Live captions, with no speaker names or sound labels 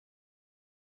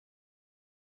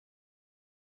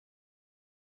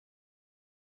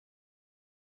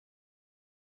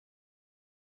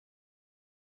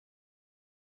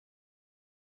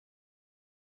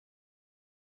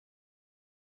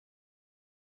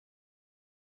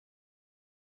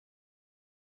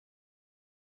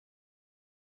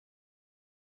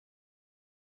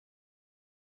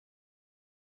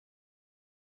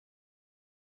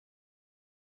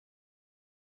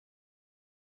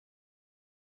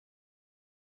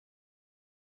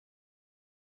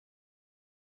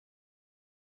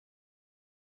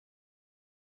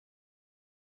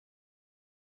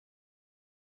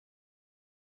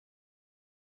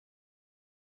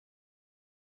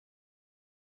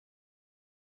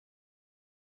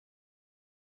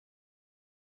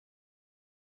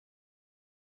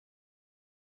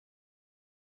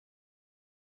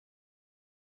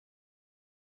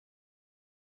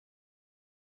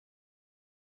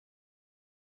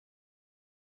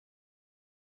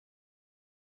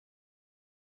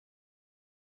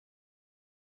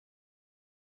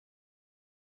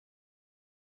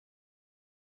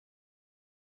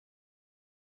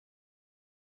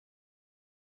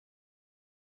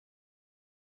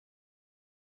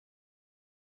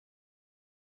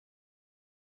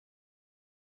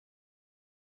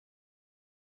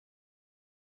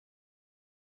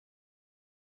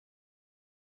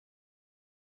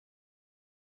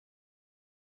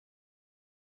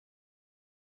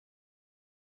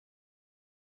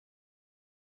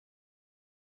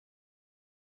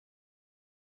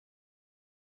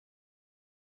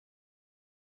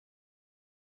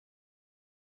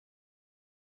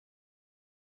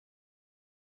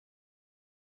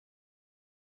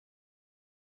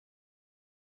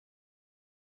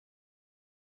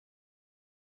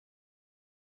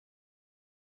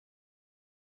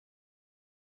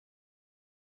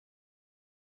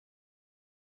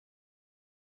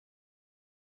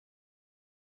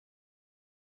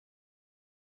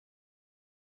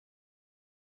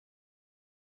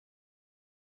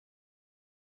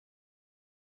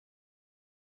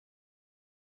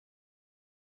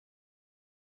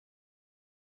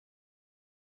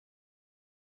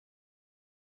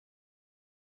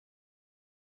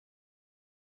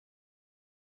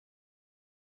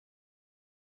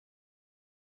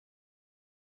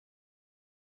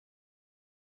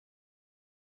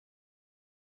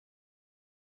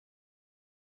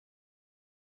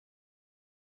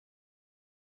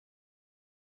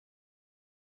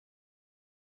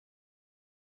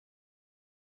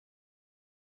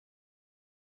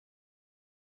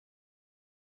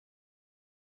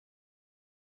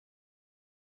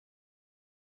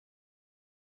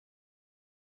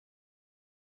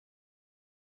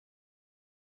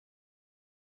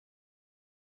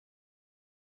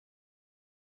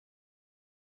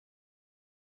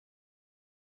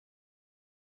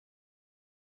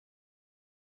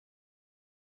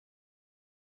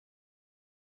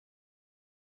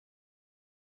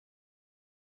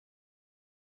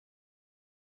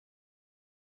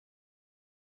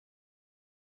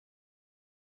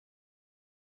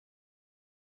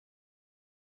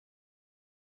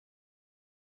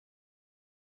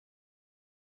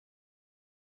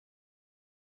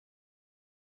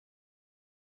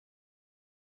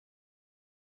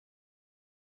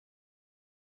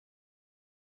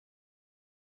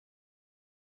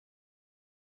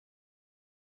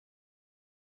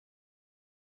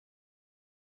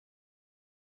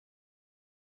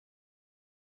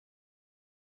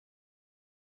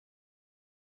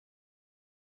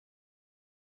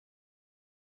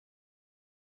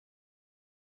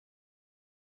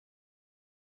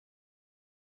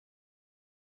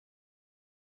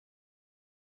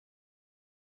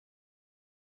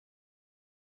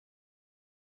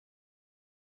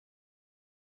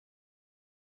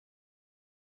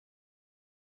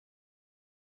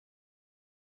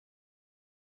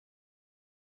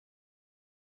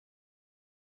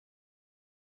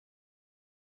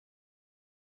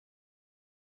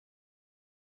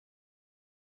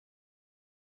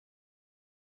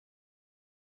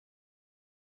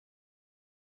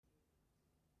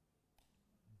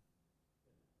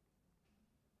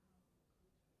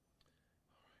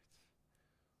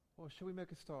Well, shall we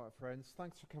make a start, friends?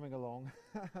 Thanks for coming along.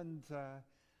 and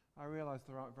I realise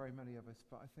there aren't very many of us,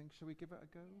 but I think, shall we give it a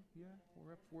go? Yeah,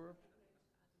 we're up.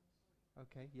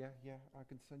 Okay, yeah, I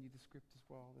can send you the script as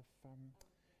well if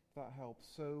that helps.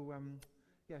 So,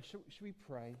 should we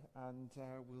pray, and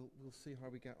we'll see how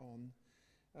we get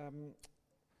on.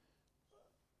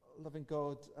 Loving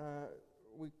God,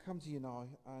 we come to you now,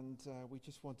 and we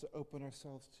just want to open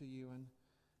ourselves to you and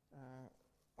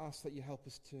ask that you help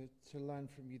us to learn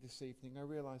from you this evening. I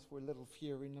realise we're a little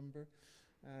fewer in number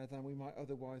than we might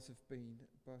otherwise have been,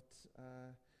 but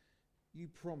you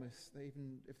promise that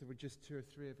even if there were just 2 or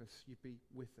 3 of us, you'd be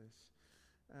with us.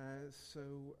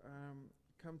 So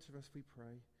come to us, we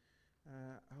pray.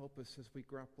 Help us as we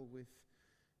grapple with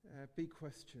big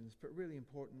questions, but really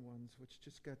important ones, which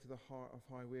just get to the heart of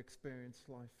how we experience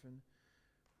life and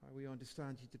how we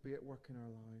understand you to be at work in our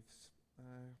lives.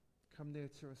 Come near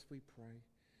to us, we pray.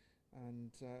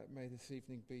 And may this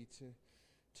evening be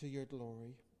to your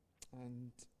glory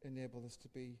and enable us to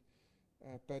be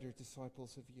better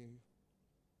disciples of you.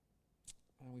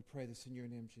 And we pray this in your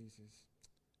name, Jesus.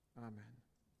 Amen.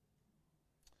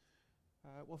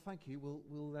 Well, thank you.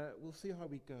 We'll see how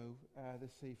we go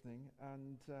this evening,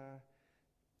 and the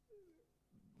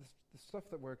stuff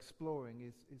that we're exploring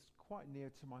is quite near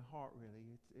to my heart.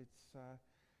 Really,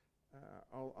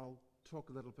 I'll talk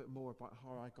a little bit more about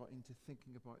how I got into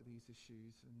thinking about these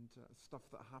issues and stuff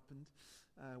that happened,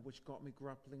 which got me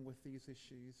grappling with these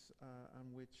issues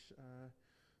and which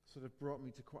sort of brought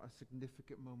me to quite a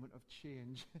significant moment of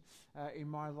change in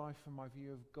my life and my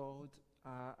view of God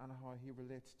and how he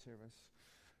relates to us.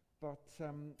 But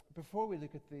before we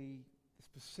look at the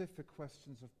specific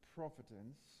questions of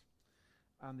providence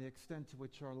and the extent to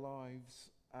which our lives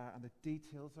and the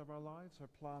details of our lives are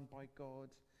planned by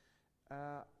God,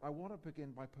 I want to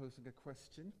begin by posing a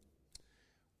question,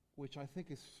 which I think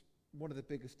is one of the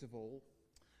biggest of all,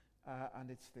 and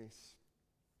it's this.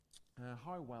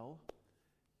 How well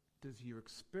does your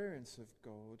experience of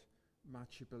God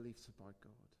match your beliefs about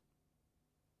God?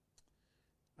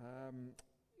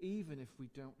 Even if we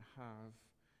don't have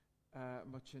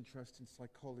much interest in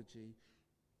psychology,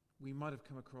 we might have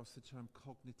come across the term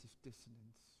cognitive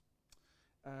dissonance,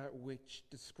 which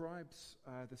describes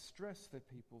the stress that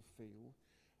people feel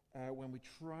when we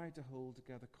try to hold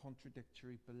together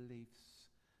contradictory beliefs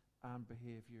and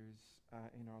behaviors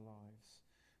in our lives.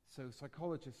 So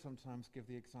psychologists sometimes give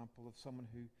the example of someone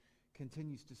who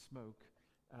continues to smoke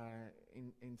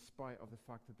in spite of the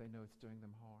fact that they know it's doing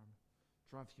them harm.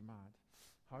 Drives you mad.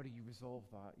 How do you resolve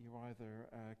that? You either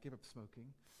give up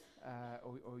smoking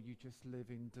or you just live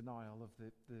in denial of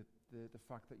the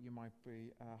fact that you might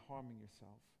be harming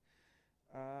yourself.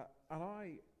 And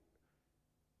I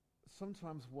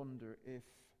sometimes wonder if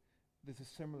there's a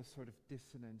similar sort of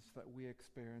dissonance that we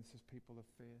experience as people of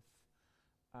faith,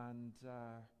 and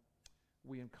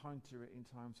we encounter it in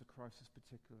times of crisis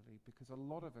particularly, because a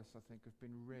lot of us, I think, have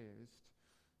been raised,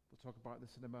 we'll talk about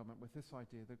this in a moment, with this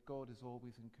idea that God is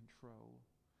always in control.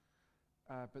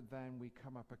 But then we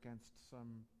come up against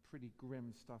some pretty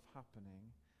grim stuff happening,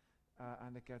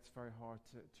 and it gets very hard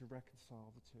to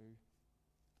reconcile the two.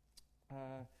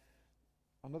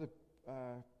 Another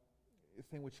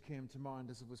thing which came to mind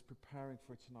as I was preparing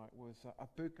for tonight was a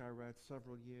book I read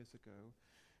several years ago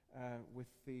with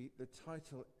the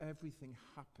title, Everything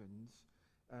Happens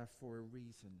for a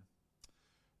Reason.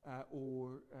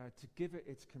 Or to give it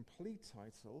its complete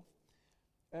title,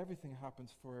 Everything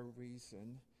Happens for a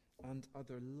Reason and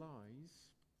Other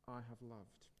Lies I Have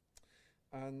Loved.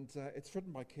 And it's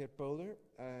written by Kate Bowler.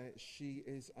 She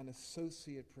is an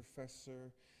associate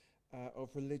professor of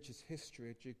religious history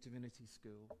at Duke Divinity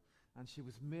School, and she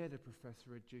was made a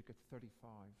professor at Duke at 35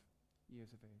 years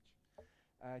of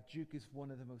age. Duke is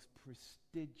one of the most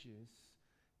prestigious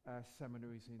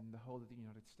seminaries in the whole of the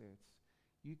United States.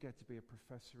 You get to be a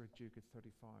professor at Duke at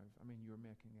 35. I mean, you're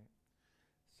making it.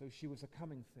 So she was a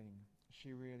coming thing.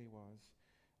 She really was.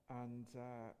 And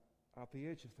at the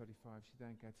age of 35, she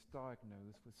then gets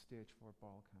diagnosed with stage 4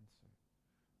 bowel cancer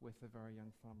with a very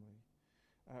young family.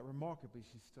 Remarkably,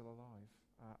 she's still alive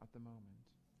at the moment.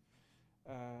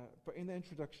 But in the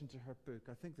introduction to her book,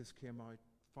 I think this came out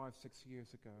 5-6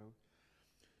 years ago,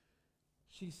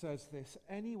 she says this: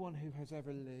 anyone who has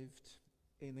ever lived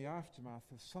in the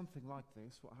aftermath of something like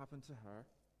this, what happened to her,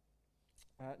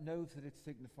 knows that it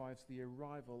signifies the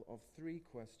arrival of 3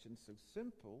 questions so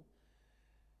simple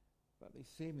that they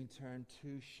seem in turn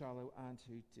too shallow and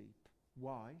too deep.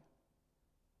 Why?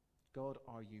 God,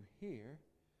 are you here?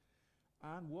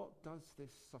 And what does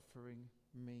this suffering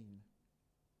mean?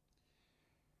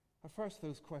 At first,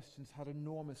 those questions had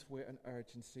enormous weight and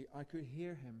urgency. I could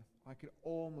hear him. I could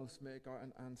almost make out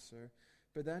an answer.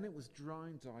 But then it was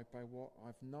drowned out by what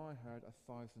I've now heard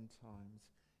 1,000 times.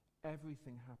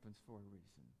 Everything happens for a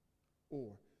reason.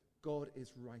 Or, God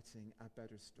is writing a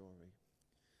better story.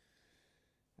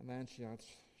 And then she adds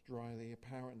dryly,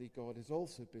 apparently God is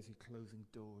also busy closing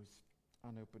doors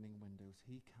and opening windows.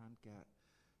 He can't get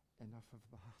enough of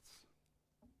that.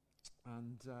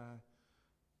 And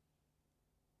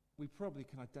we probably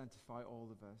can identify, all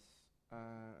of us,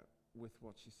 with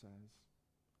what she says.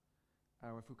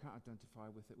 Or if we can't identify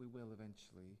with it, we will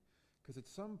eventually. Because at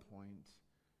some point,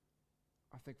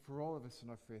 I think for all of us in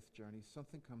our faith journey,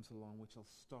 something comes along which will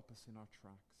stop us in our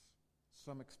tracks.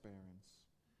 Some experience.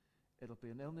 It'll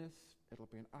be an illness, it'll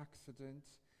be an accident,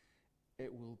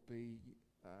 it will be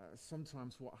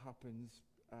sometimes what happens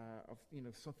of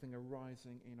something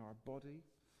arising in our body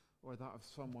or that of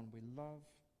someone we love.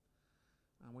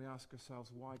 And we ask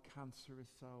ourselves why cancerous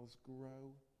cells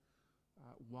grow,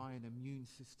 why an immune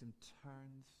system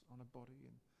turns on a body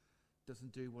and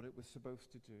doesn't do what it was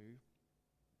supposed to do.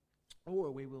 Or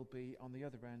we will be on the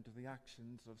other end of the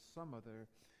actions of some other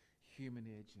human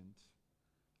agent.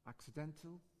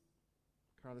 Accidental,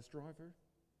 careless driver,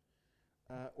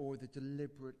 or the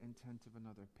deliberate intent of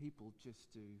another. People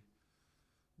just do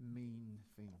mean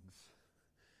things.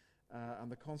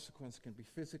 And the consequence can be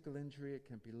physical injury, it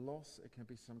can be loss, it can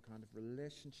be some kind of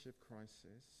relationship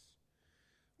crisis,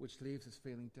 which leaves us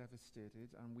feeling devastated,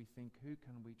 and we think, who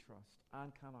can we trust?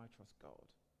 And can I trust God?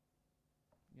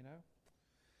 You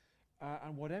know?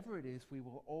 And whatever it is, we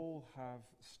will all have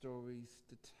stories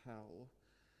to tell,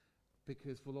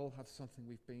 because we'll all have something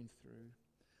we've been through.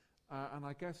 And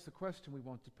I guess the question we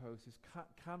want to pose is,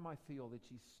 can my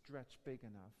theology stretch big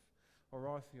enough, or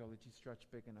our theology stretch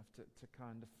big enough to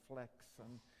kind of flex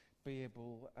and be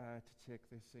able to take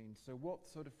this in? So what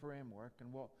sort of framework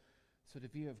and what sort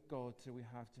of view of God do we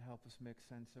have to help us make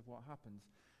sense of what happens?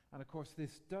 And of course,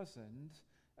 this doesn't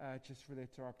just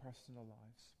relate to our personal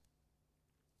lives.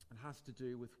 It has to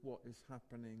do with what is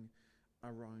happening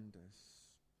around us.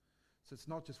 So it's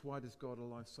not just, why does God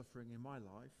allow suffering in my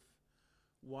life?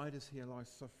 Why does he allow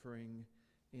suffering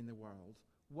in the world?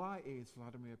 Why is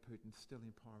Vladimir Putin still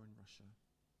in power in Russia?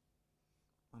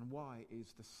 And why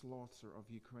is the slaughter of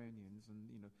Ukrainians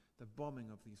and the bombing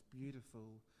of these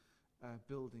beautiful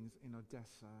buildings in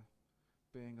Odessa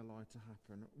being allowed to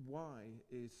happen? Why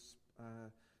is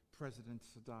President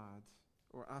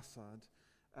Assad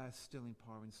still in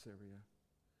power in Syria?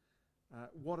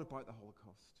 What about the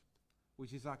Holocaust?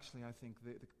 Which is actually, I think,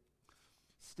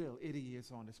 still 80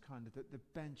 years on, is kind of the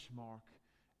benchmark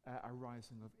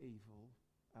arising of evil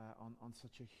on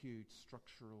such a huge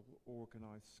structural,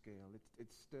 organized scale.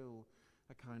 It's still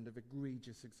a kind of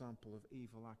egregious example of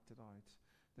evil acted out.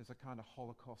 There's a kind of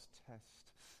Holocaust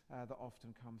test that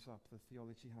often comes up that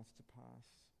theology has to pass.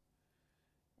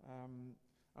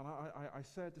 And I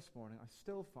said this morning, I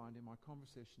still find in my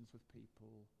conversations with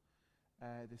people,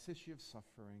 this issue of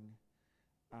suffering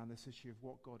and this issue of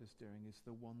what God is doing is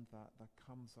the one that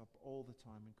comes up all the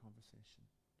time in conversation.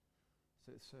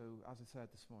 So as I said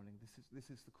this morning, this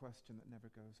is the question that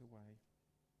never goes away.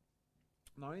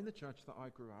 Now, in the church that I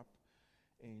grew up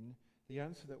in, the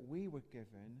answer that we were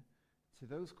given to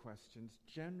those questions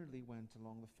generally went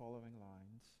along the following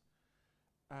lines: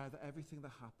 that everything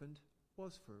that happened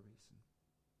was for a reason,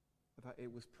 that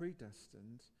it was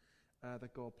predestined,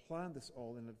 that God planned this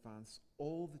all in advance,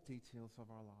 all the details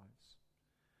of our lives.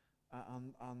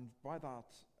 And by that,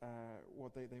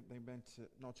 what they meant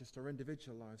not just our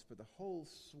individual lives, but the whole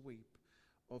sweep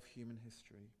of human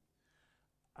history.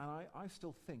 And I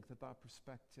still think that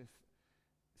perspective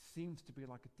seems to be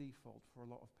like a default for a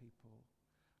lot of people.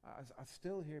 I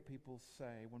still hear people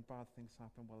say when bad things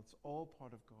happen, well, it's all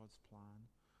part of God's plan,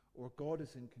 or God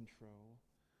is in control,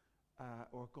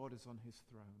 or God is on his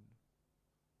throne.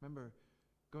 Remember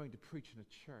going to preach in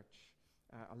a church,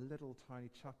 a little tiny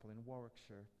chapel in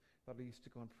Warwickshire, that I used to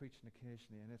go and preach in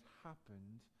occasionally, and it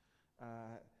happened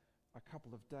a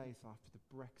couple of days after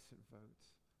the Brexit vote.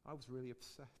 I was really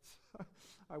upset.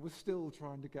 I was still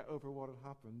trying to get over what had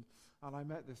happened, and I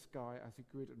met this guy as he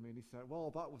greeted me, and he said,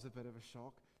 well, that was a bit of a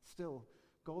shock. Still,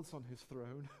 God's on his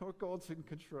throne, or God's in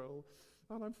control.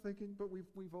 And I'm thinking, but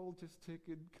we've all just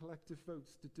taken collective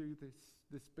votes to do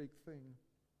this big thing.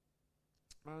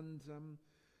 And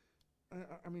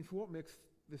I mean, for what makes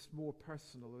this more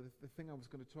personal, or the thing I was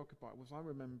going to talk about was, I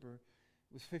remember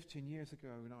it was 15 years ago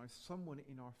now, someone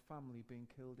in our family being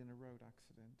killed in a road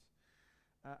accident.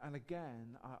 And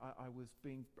again,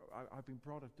 I've been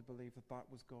brought up to believe that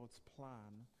was God's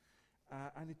plan.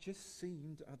 And it just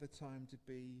seemed at the time to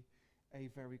be a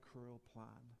very cruel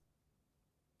plan.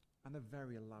 and a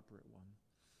very elaborate one,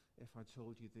 if I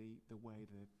told you the way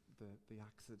the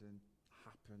accident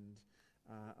happened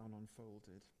and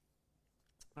unfolded.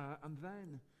 And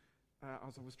then,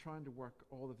 as I was trying to work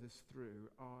all of this through,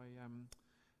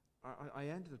 I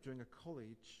ended up doing a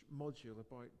college module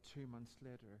about 2 months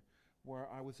later, where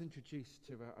I was introduced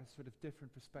to a sort of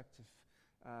different perspective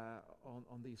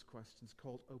on these questions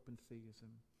called open theism.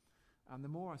 And the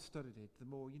more I studied it, the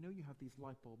more, you have these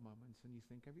light bulb moments and you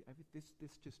think,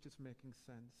 this just making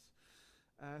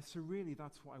sense. So really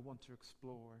that's what I want to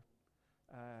explore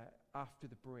after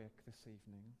the break this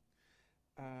evening.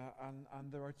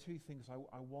 And there are two things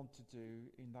I want to do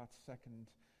in that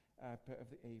second bit of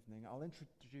the evening. I'll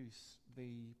introduce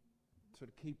the sort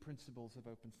of key principles of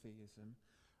open theism,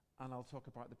 and I'll talk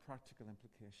about the practical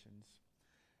implications.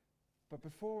 But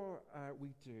before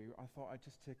we do, I thought I'd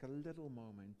just take a little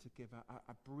moment to give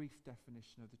a brief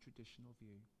definition of the traditional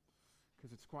view,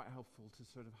 because it's quite helpful to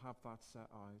sort of have that set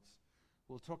out.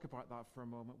 We'll talk about that for a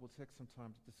moment. We'll take some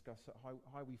time to discuss it,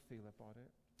 how we feel about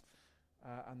it.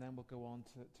 And then we'll go on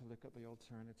to look at the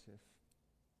alternative.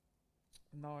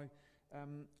 Now,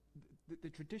 the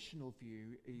traditional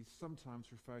view is sometimes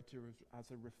referred to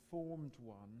as a reformed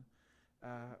one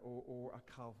or a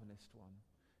Calvinist one,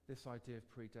 this idea of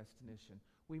predestination.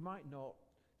 We might not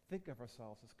think of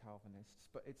ourselves as Calvinists,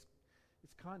 but it's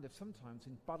kind of sometimes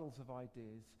in battles of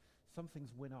ideas, some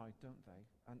things win out, don't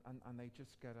they? And they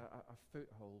just get a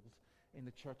foothold in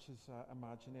the church's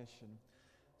imagination.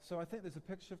 So I think there's a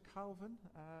picture of Calvin.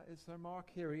 Is there, Mark?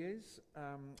 Here he is.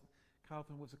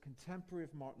 Calvin was a contemporary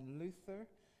of Martin Luther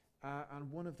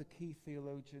and one of the key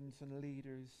theologians and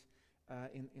leaders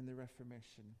in the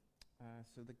Reformation.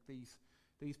 So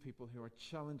these people who are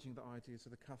challenging the ideas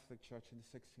of the Catholic Church in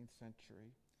the 16th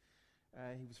century.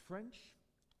 He was French,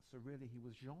 so really he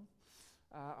was Jean,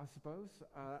 I suppose,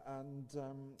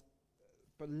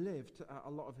 but lived a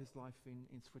lot of his life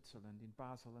in Switzerland, in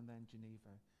Basel and then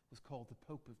Geneva. Was called the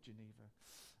Pope of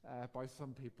Geneva by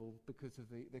some people because of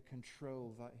the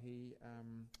control that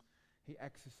he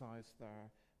exercised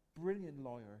there. Brilliant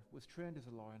lawyer, was trained as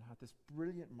a lawyer and had this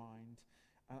brilliant mind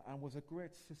and was a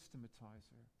great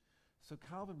systematizer. So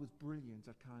Calvin was brilliant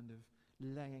at kind of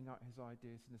laying out his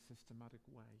ideas in a systematic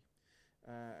way.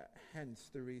 Hence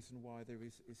the reason why there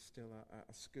is still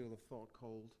a school of thought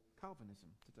called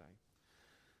Calvinism today.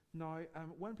 Now,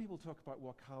 when people talk about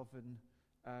what Calvin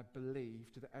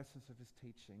believed, the essence of his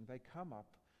teaching, they come up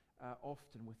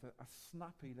often with a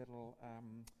snappy little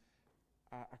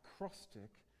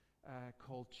acrostic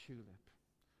called TULIP.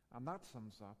 And that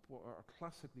sums up what are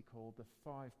classically called the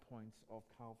 5 points of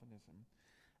Calvinism.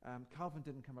 Calvin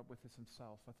didn't come up with this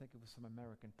himself. I think it was some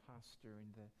American pastor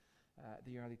in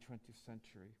the early 20th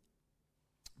century.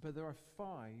 But there are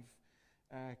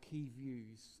 5 key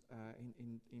views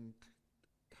in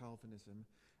Calvinism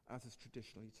as is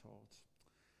traditionally taught.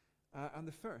 And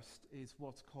the first is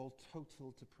what's called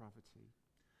total depravity.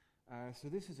 So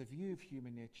this is a view of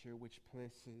human nature which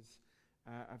places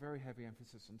a very heavy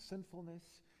emphasis on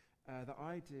sinfulness, the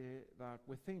idea that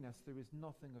within us there is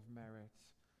nothing of merit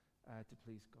to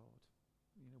please God.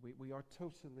 We are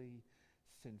totally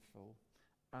sinful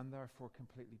and therefore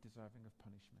completely deserving of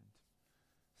punishment.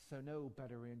 So no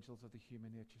better angels of the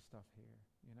human nature stuff here,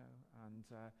 And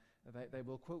they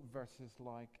will quote verses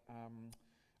like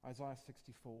Isaiah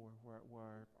 64,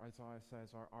 where Isaiah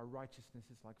says, our righteousness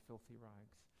is like filthy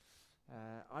rags.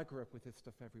 I grew up with this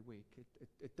stuff every week.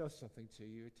 It does something to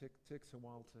you. It takes a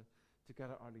while to get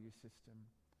it out of your system.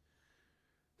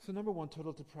 So number 1,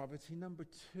 total depravity. Number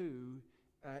 2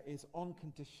 is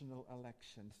unconditional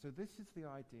election. So this is the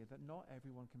idea that not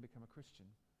everyone can become a Christian.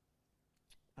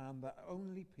 And that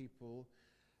only people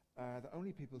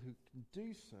who can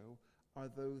do so are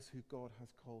those who God has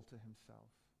called to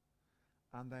himself.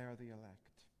 And they are the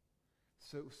elect.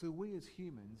 So we as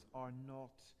humans are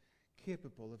not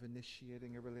capable of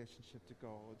initiating a relationship to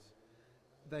God.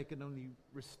 They can only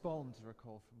respond to a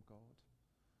call from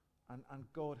God. And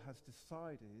God has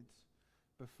decided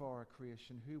before our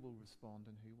creation who will respond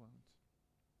and who won't.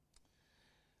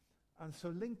 And so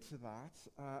linked to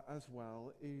that as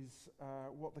well is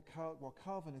what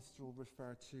Calvinists will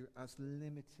refer to as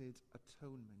limited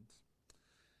atonement.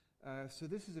 So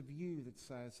this is a view that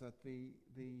says that the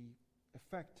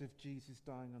effect of Jesus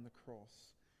dying on the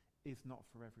cross is not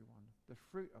for everyone. The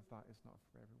fruit of that is not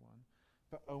for everyone,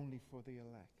 but only for the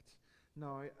elect.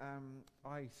 Now,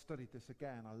 I studied this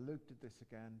again. I looked at this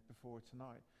again before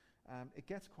tonight. It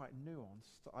gets quite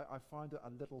nuanced. I find it a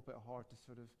little bit hard to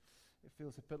sort of, it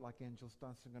feels a bit like angels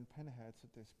dancing on pinheads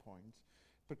at this point.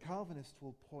 But Calvinists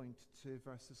will point to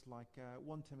verses like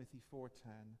 1 Timothy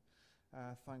 4:10,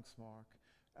 thanks Mark,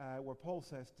 where Paul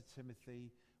says to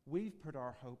Timothy, we've put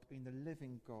our hope in the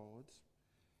living God,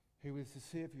 who is the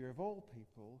Saviour of all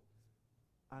people,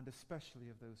 and especially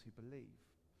of those who believe.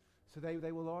 So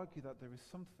they will argue that there is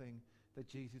something that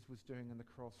Jesus was doing on the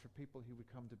cross for people who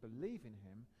would come to believe in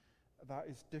him that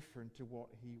is different to what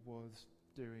he was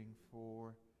doing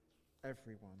for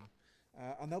everyone.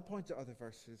 And they'll point to other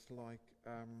verses like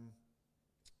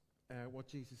what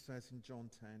Jesus says in John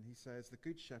 10. He says, the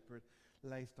good shepherd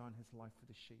lays down his life for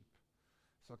the sheep.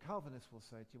 So Calvinists will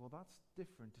say to you, well, that's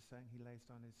different to saying he lays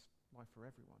down his life for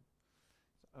everyone.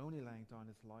 He's only laying down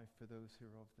his life for those who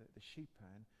are of the sheep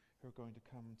pen, who are going to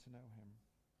come to know him.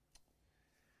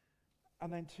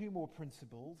 And then two more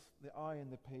principles, the I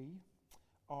and the P,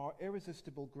 are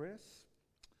irresistible grace.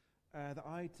 The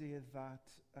idea that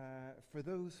for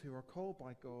those who are called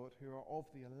by God, who are of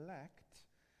the elect,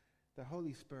 the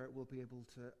Holy Spirit will be able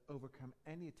to overcome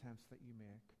any attempts that you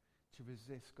make to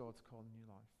resist God's call in your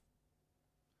life.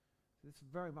 So this is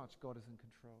very much God is in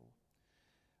control.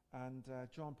 And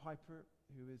John Piper,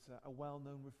 who is a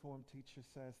well-known Reformed teacher,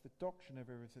 says the doctrine of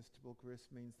irresistible grace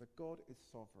means that God is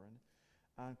sovereign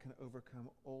and can overcome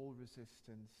all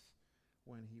resistance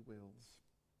when he wills.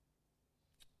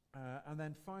 And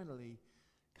then finally,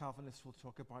 Calvinists will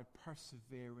talk about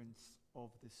perseverance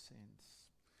of the saints.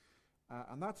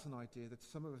 And that's an idea that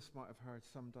some of us might have heard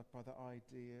summed up by the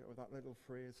idea or that little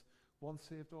phrase, once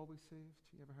saved, always saved.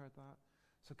 You ever heard that?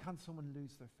 So can someone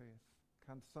lose their faith?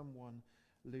 Can someone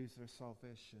lose their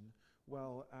salvation?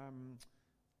 Well,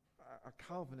 a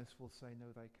Calvinist will say no,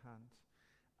 they can't.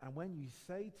 And when you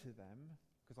say to them,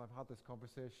 because I've had this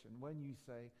conversation, when you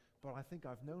say, but I think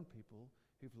I've known people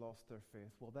who've lost their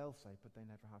faith, well, they'll say, but they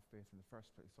never have faith in the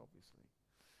first place, obviously.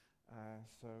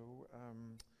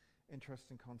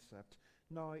 Interesting concept.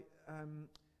 Now,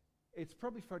 it's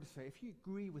probably fair to say, if you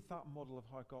agree with that model of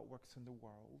how God works in the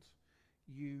world,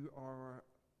 you are,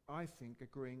 I think,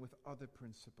 agreeing with other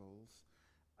principles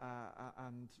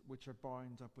and which are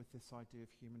bound up with this idea of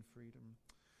human freedom.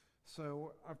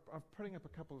 So I'm putting up a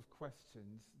couple of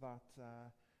questions that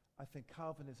I think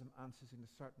Calvinism answers in a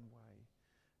certain way.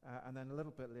 And then a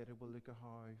little bit later we'll look at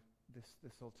how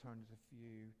this alternative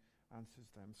view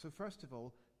answers them. So first of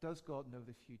all, does God know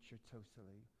the future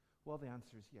totally? Well, the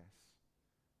answer is yes,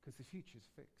 because the future is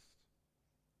fixed.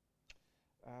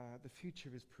 The future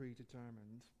is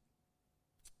predetermined.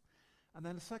 And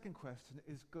then the second question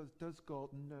is, does God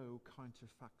know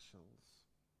counterfactuals?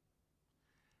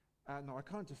 Now, a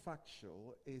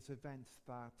counterfactual is events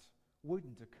that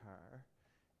wouldn't occur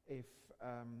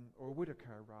or would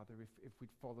occur rather, if we'd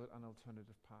followed an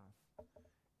alternative path.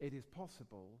 It is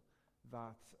possible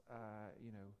that,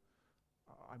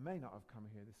 I may not have come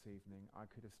here this evening. I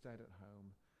could have stayed at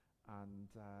home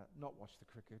and not watched the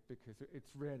cricket because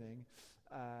it's raining,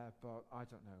 but I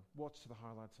don't know. Watch the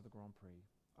highlights of the Grand Prix.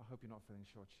 I hope you're not feeling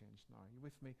shortchanged now. Are you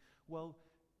with me? Well,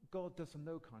 God doesn't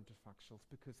know counterfactuals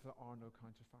because there are no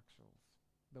counterfactuals.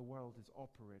 The world is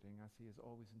operating as he has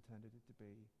always intended it to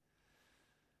be.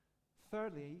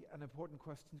 Thirdly, an important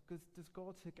question, does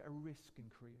God take a risk in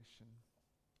creation?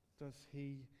 Does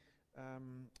he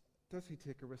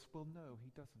take a risk? Well, no,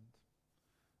 he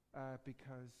doesn't.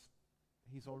 Because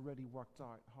he's already worked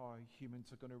out how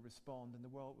humans are going to respond and the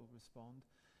world will respond.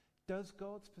 Does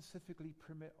God specifically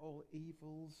permit all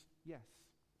evils? Yes,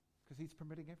 because he's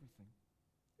permitting everything.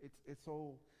 It's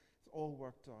all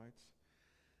worked out.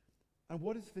 And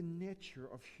what is the nature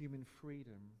of human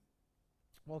freedom?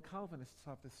 Well, Calvinists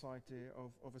have this idea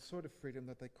of a sort of freedom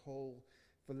that they call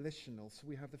volitional. So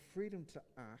we have the freedom to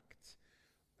act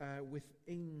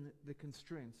within the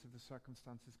constraints of the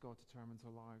circumstances God determines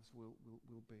our lives will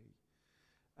be.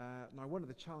 Now, one of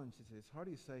the challenges is, how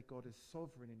do you say God is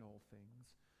sovereign in all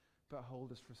things, but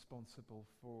hold us responsible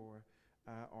for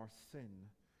our sin?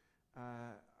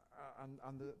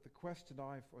 And the question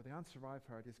the answer I've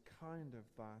heard is kind of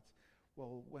that,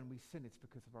 well, when we sin, it's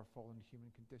because of our fallen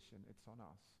human condition. It's on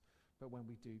us. But when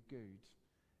we do good,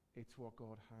 it's what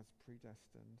God has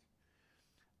predestined.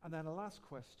 And then a last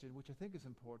question, which I think is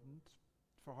important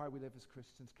for how we live as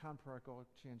Christians. Can prayer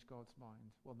change God's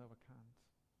mind? Well, no, it can't.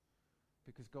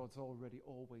 Because God's already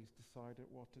always decided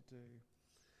what to do.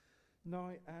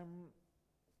 Now,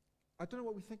 I don't know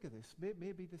what we think of this.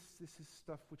 Maybe this is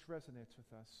stuff which resonates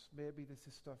with us. Maybe this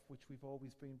is stuff which we've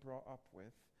always been brought up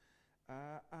with.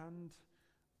 And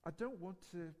I don't want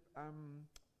to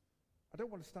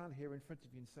stand here in front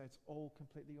of you and say it's all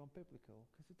completely unbiblical,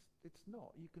 because it's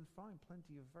not. You can find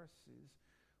plenty of verses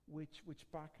which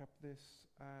back up this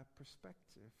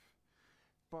perspective.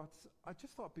 But I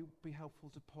just thought it would be helpful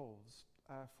to pause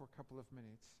for a couple of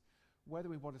minutes. Whether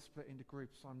we want to split into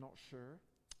groups, I'm not sure.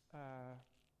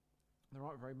 There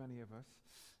aren't very many of us.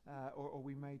 Or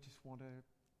we may just want to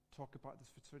talk about this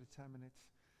for sort of 10 minutes,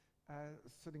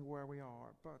 sitting where we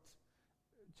are. But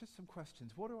just some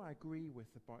questions. What do I agree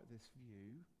with about this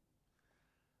view?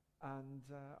 And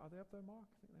are they up there, Mark?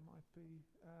 I think they might be.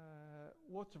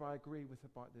 What do I agree with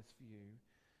about this view?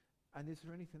 And is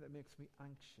there anything that makes me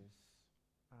anxious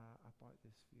about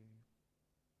this view?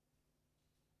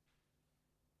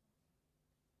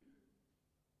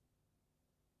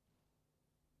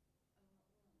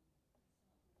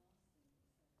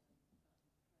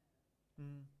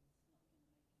 Mm.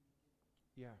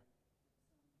 Yeah.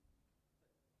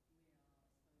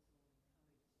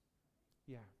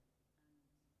 Yeah.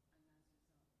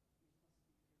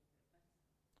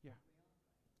 Yeah.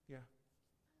 Yeah.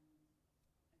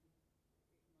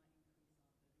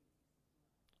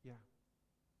 Yeah.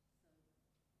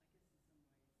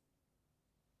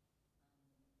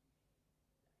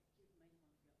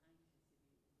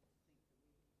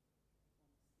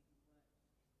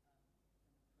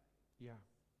 Yeah.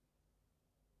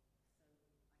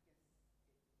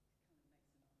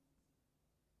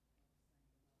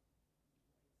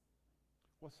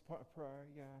 What's the point of prayer?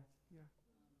 Yeah. Yeah.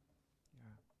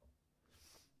 Yeah.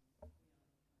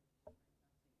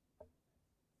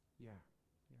 Yeah.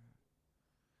 Yeah.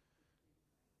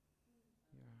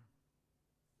 Yeah.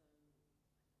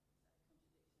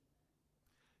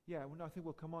 Yeah, well, no, I think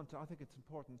we'll come on to, I think it's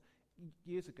important.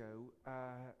 Years ago,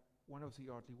 when I was at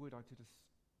Yardley Wood, I did a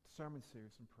sermon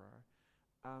series on prayer.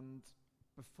 And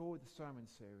before the sermon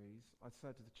series, I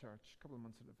said to the church a couple of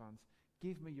months in advance,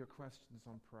 give me your questions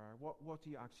on prayer. What do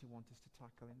you actually want us to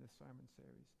tackle in this sermon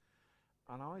series?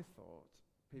 And I thought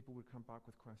people would come back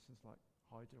with questions like,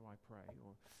 how do I pray?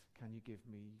 Or can you give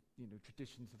me,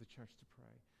 traditions of the church to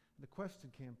pray? And the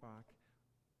question came back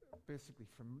basically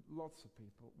from lots of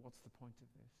people, what's the point of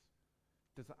this?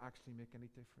 Does it actually make any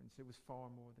difference? It was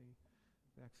far more the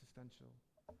existential.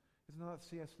 Isn't that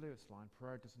C.S. Lewis line,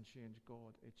 prayer doesn't change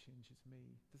God, it changes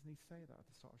me? Doesn't he say that at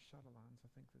the start of Shadowlands?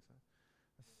 I think there's a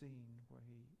scene where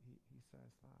he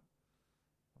says that.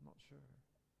 I'm not sure.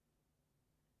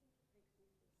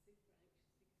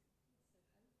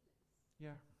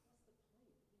 Yeah. What's the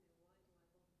point? Why do I bother to even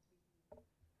pray and think about what I should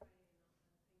be doing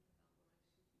or what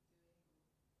I want to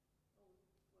do? Do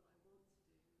I believe in the guidance of the Holy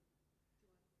Spirit?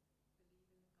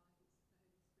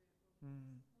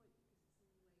 Well, what's the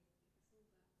point? Because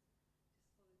it's all that,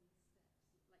 just follow these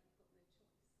steps, like you've got no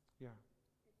choice. Yeah.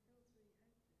 It feels really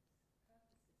hopeless,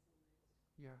 purposeless almost.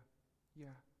 Yeah.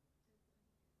 Yeah. Don't like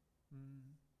it.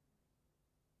 Mm.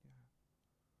 Yeah.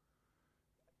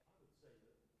 I would say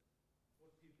that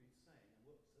what you've been saying and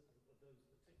what those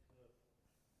particular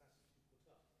passages you put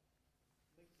up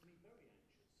makes me very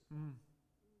anxious. Mm.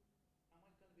 Am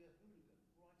I going to be a hooligan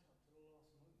right up to the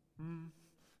last moment? Mm.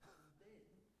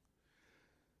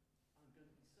 And then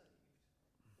I'm going to be saved.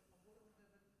 But what have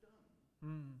I ever done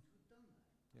Mm. to have done that?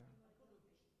 Yeah. I've got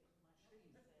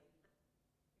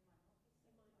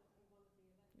to change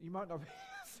that. You might not be.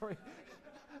 Sorry. So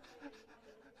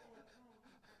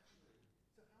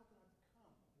how can I become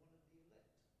one of the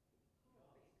elect?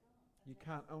 You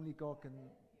can't. Only God can. So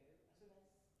what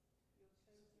we've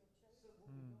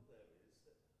got there is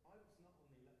that I was not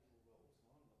on the electoral roll, so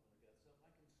I'm not going to get. So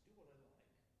I can just do what I like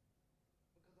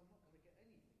because I'm not going to get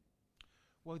anything.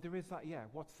 Well, there is that. Yeah.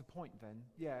 What's the point then?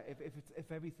 Yeah. If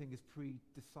everything is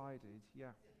pre-decided.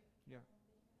 Yeah. Yeah.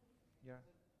 Yeah.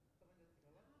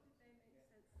 How did they make sense of that,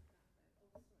 though?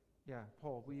 Oh, sorry. Yeah.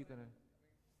 Paul, were you gonna?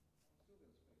 I'm still going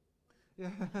to speak. Yeah.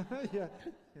 Yeah.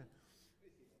 Yeah.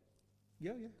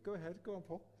 Yeah. Yeah. Go ahead. Go on,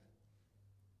 Paul.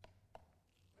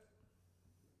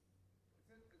 It's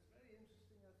very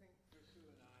interesting, I think, for Sue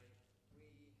and I.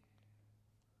 We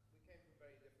came from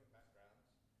very different backgrounds.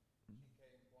 She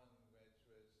came from one which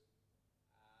was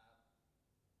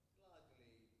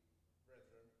largely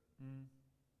brethren, Mm.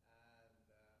 and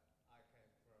I came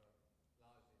from a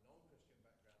largely non-Christian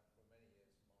background for many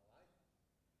years of my life.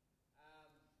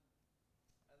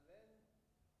 And then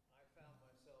I found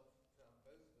myself,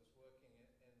 both of us, working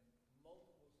in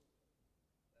multiple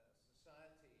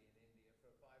society in India for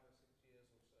 5 or 6 years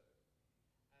or so.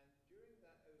 And during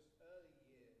those early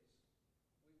years,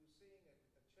 we were seeing a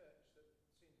church that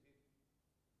seemed to be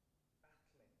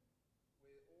battling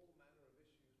with all manner of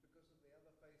issues because of the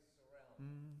other faiths around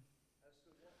Mm. as to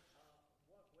where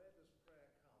does prayer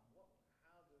come?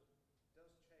 How does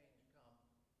change come?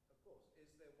 Of course, is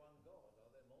there one God? Are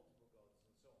there multiple gods,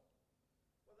 and so on?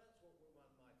 Well, that's what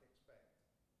one might expect.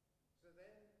 So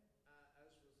then, as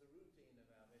was the routine of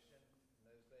our mission in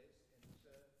those days in the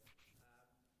church,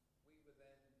 we were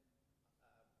then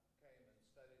came and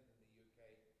studied in the UK,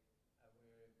 and we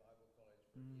were in Bible college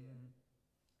for a year.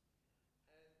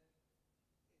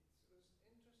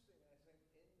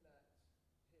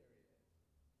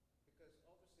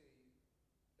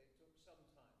 some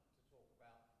time to talk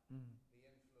about Mm. the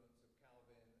influence of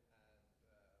Calvin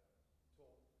and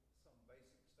talk some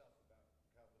basic stuff about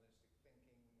Calvinistic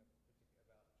thinking, particularly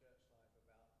about church life,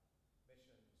 about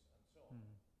missions, and so on.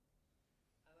 Mm.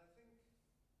 And I think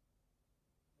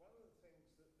one of the things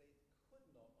that they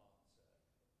could not answer,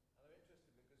 and I'm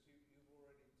interested because you've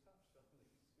already touched on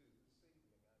these two this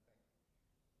evening, I think.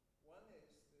 One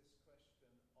is this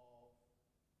question of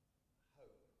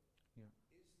hope. Yeah.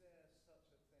 Is there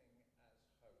such a thing as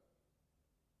hope?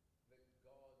 That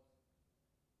God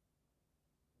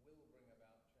will bring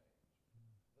about change?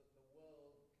 That the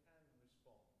world can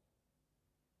respond?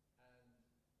 And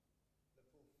the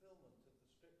fulfillment of the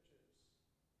scriptures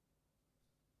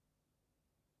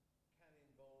can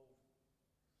involve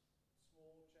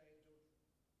small change or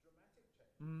dramatic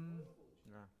change, Mm. global change.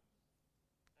 Yeah.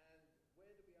 And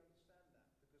where do we understand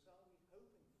that? Because are we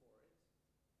hoping for it?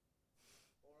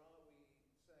 Or are we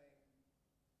saying,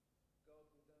 God,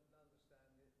 we don't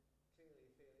understand it, clearly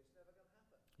feel it's never going to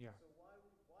happen? Yeah. So why are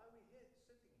we here,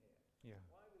 sitting here? Yeah.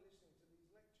 Why are we listening to these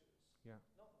lectures? Yeah.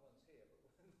 Not the ones here, but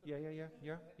Yeah. Yeah.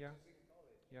 lectures in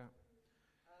college. Yeah.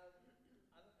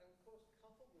 And of course,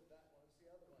 coupled with that one is the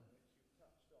other one which you've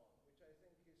touched on, which I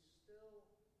think is still,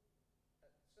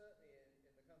 certainly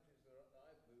in the countries that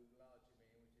I've moved largely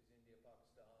in, which is India,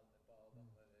 Pakistan, Nepal,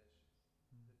 Bangladesh,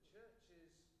 the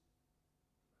churches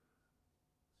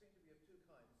seem to be of two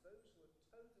kinds. Those who are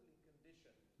totally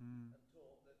conditioned Mm. and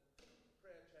taught that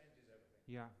prayer changes everything.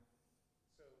 Yeah.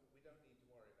 So we don't need to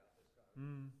worry about this kind of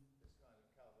Mm.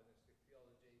 Calvinistic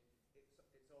theology.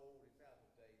 It's old, it's out of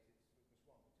date. It was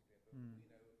one particular, but Mm. we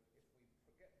know if we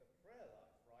forget the prayer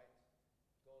life right,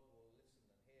 God will listen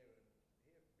and hear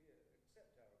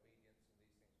accept our obedience, and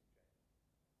these things will change.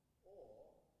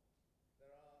 Or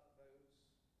there are those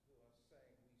who are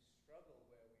saying we struggle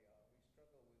where we are, we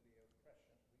struggle with the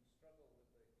oppression, we struggle with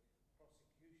the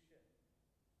prosecution,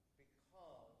 because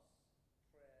prayer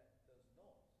does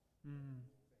not Mm.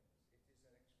 change all things. It is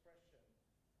an expression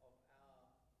of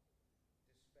our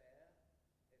despair,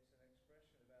 it's an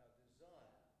expression of our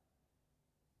desire,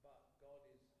 but God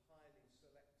is highly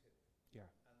selective. Yeah.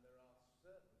 And there are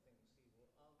certain things he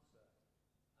will answer,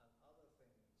 and other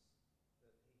things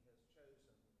that he has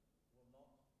chosen will not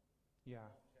Yeah.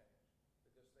 change,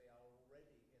 because they are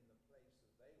already in the place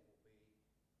that they will be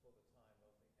for the time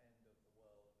of the end of the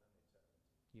world and eternity.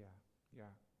 Yeah.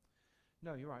 Yeah.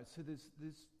 No, you're right. So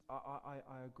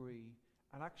I agree.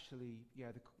 And actually,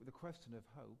 yeah, the question of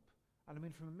hope, and I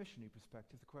mean from a missionary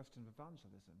perspective, the question of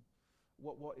evangelism.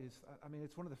 What is, I mean,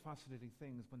 it's one of the fascinating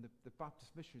things when the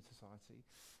Baptist Missionary Society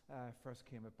first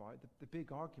came about, the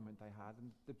big argument they had,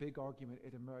 and the big argument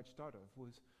it emerged out of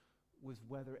was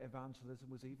whether evangelism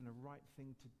was even a right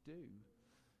thing to do.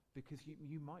 Because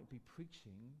you might be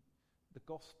preaching the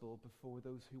gospel before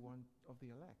those who weren't of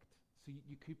the elect. So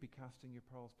you could be casting your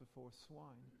pearls before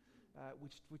swine,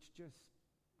 which just,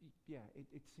 yeah,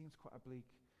 it seems quite a bleak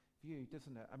view,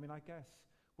 doesn't it? I mean, I guess,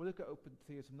 we'll look at open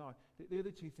theism now. The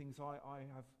other two things I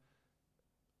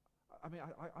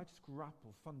just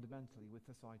grapple fundamentally with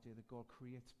this idea that God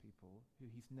creates people who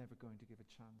he's never going to give a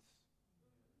chance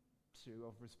to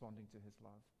of responding to his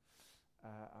love.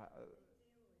 How do they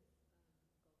deal with God's love?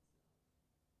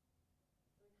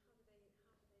 I mean, how do they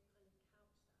kind of couch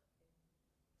that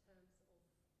in terms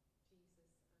of Jesus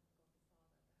and God the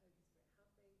Father, the Holy Spirit? How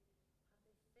do they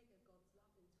figure God's love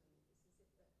into any of this? Is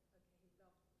it that, okay, he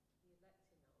loved the elect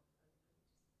enough and just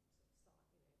sort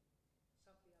of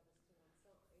shove the others to one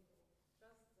side, or does Jesus'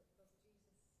 sacrifice have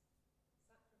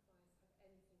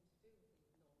anything to do with the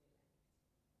non-elect?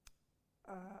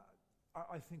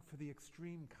 I think for the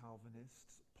extreme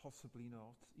Calvinists, possibly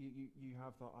not. You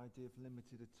have that idea of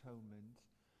limited atonement.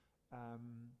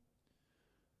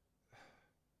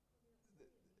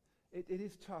 It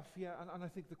is tough, yeah, and I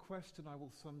think the question I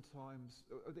will sometimes,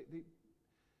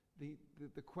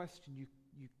 the question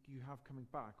you have coming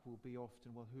back will be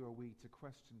often, well, who are we to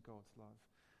question God's love,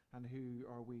 and who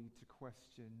are we to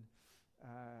question,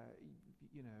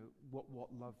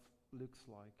 what love looks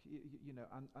like,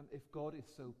 and if God is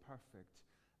so perfect,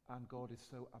 and God is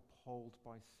so appalled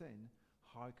by sin,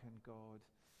 how can God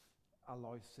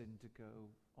allow sin to go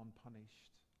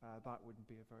unpunished? That wouldn't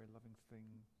be a very loving thing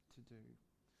to do.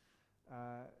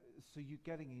 So you're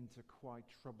getting into quite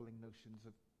troubling notions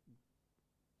of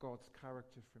God's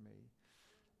character for me.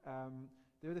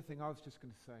 The other thing I was just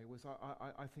going to say was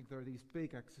I think there are these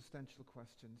big existential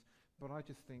questions, but I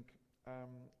just think,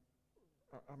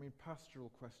 pastoral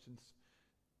questions,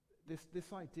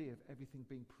 this idea of everything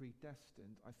being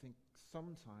predestined, I think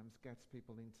sometimes gets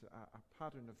people into a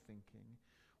pattern of thinking,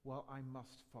 well, I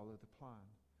must follow the plan.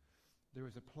 There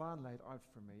is a plan laid out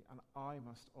for me, and I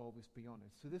must always be on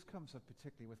it. So this comes up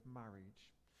particularly with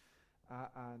marriage.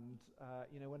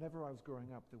 Whenever I was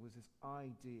growing up, there was this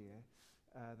idea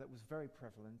that was very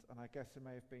prevalent, and I guess it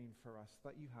may have been for us,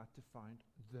 that you had to find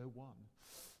the one.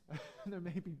 There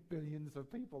may be billions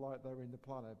of people out there in the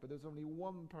planet, but there's only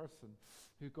one person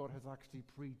who God has actually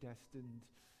predestined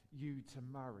you to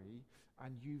marry,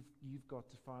 and you've got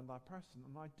to find that person.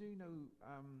 And I do know,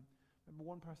 remember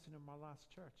one person in my last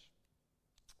church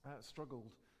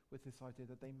struggled with this idea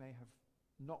that they may have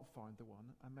not found the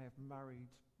one and may have married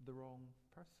the wrong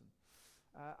person.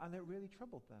 And it really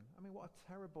troubled them. I mean, what a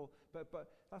terrible, but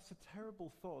that's a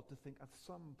terrible thought to think at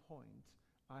some point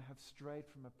I have strayed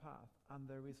from a path and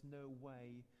there is no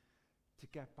way to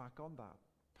get back on that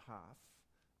path.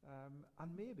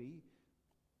 And maybe,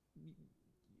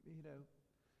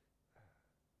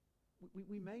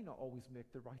 we may not always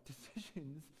make the right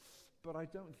decisions, but I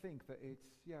don't think that it's,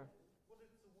 yeah. What if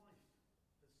the wife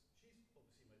she's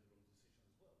obviously made the wrong decision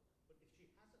as well, but if she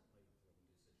hasn't made the wrong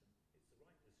decision, it's the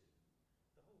right decision,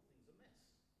 the whole thing's a mess.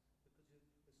 Because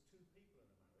there's two people in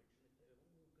a marriage, and if they're all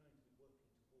going to be working towards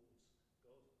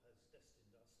God has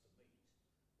destined us to meet,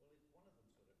 well, if one of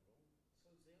them's got it wrong,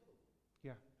 so's the other one.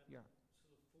 Yeah, and yeah.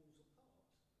 It sort of falls apart.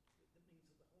 That means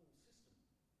that the whole system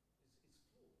is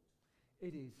flawed.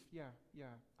 It is, yeah.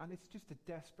 And it's just a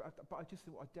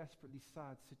desperately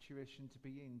sad situation to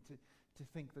be in, to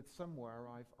think that somewhere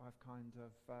I've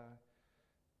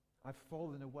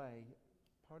fallen away.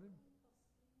 Pardon?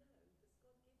 Possibly no. Does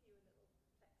God give you a little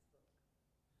textbook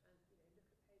and look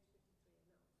at page 53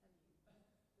 and that'll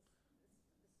tell you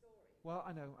the story? Well,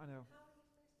 I know. How are you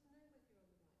supposed to know whether you're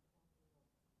on the right path or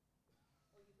not?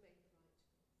 Or you've made the right choice?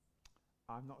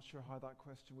 I'm not sure how that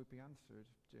question would be answered,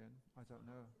 Jane. I don't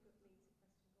know. It's a good means to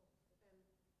question God.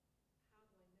 But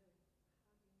then, how do you know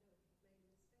if you've made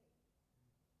a mistake?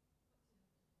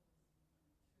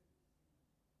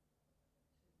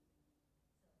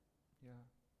 Yeah.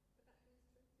 But whose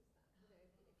truth is that?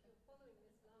 If you're following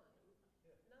this line,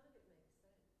 none of it makes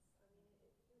sense. I mean,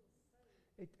 it feels so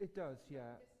It does,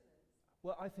 yeah. dissonance.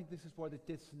 Well, I think this is where the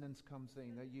dissonance comes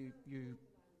in, that you Borderline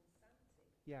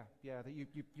insanity.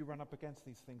 that you run up against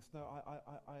these things. No,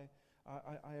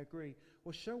 I agree.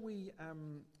 Well, shall we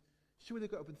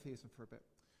look at open theism for a bit?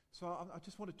 So I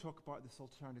just want to talk about this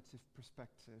alternative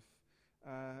perspective,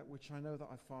 which I know that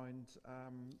I find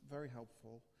very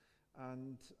helpful.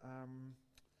 And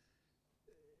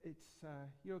it's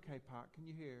you okay, Pat? Can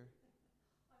you hear?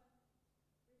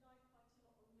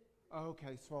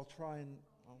 Okay, so I'll try and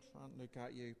look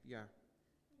at you. Yeah.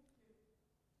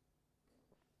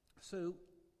 So,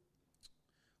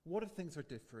 what if things are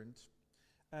different?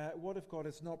 What if God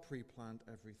has not pre-planned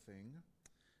everything?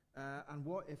 And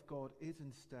what if God is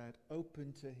instead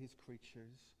open to his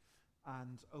creatures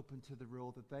and open to the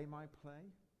role that they might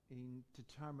play in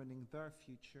determining their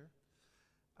future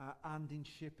and in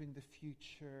shaping the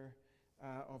future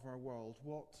of our world?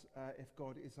 What if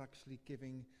God is actually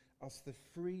giving us the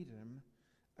freedom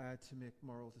to make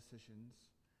moral decisions,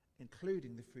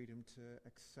 including the freedom to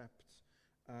accept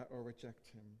or reject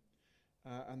him?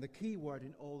 And the key word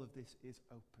in all of this is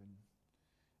open.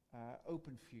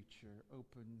 Open future,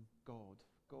 open God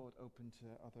open to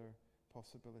other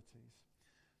possibilities.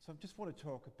 So I just want to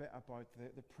talk a bit about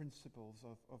the principles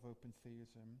of open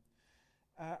theism.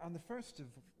 And the first of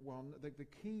one, the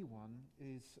key one,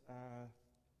 is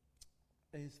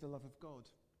the love of God.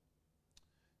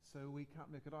 So we can't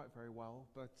make it out very well,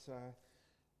 but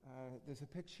there's a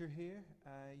picture here.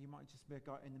 You might just make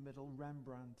out in the middle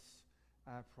Rembrandt's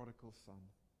Prodigal Son.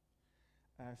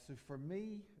 So for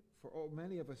me,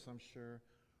 many of us, I'm sure,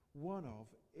 one of,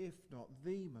 if not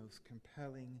the most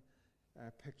compelling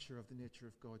picture of the nature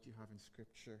of God you have in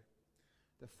Scripture.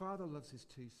 The Father loves his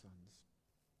two sons.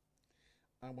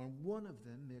 And when one of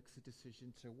them makes a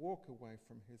decision to walk away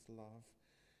from his love,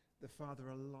 the Father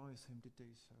allows him to do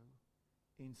so,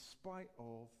 in spite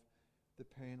of the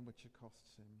pain which it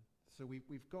costs him. So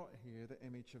we've got here the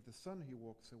image of the son who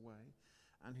walks away,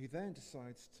 and who then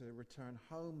decides to return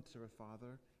home to a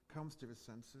father, comes to his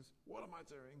senses, what am I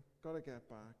doing? Got to get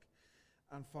back.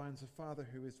 And finds a father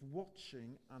who is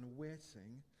watching and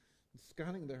waiting, and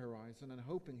scanning the horizon and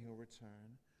hoping he'll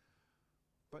return,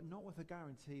 but not with a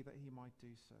guarantee that he might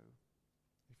do so,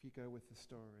 if you go with the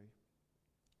story.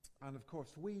 And of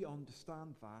course, we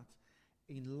understand that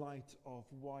in light of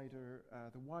the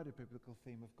wider biblical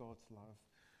theme of God's love.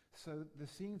 So there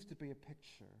seems to be a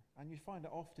picture, and you find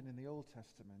it often in the Old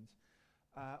Testament,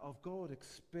 of God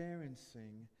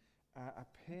experiencing a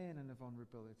pain and a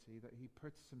vulnerability that he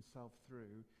puts himself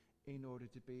through in order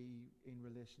to be in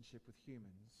relationship with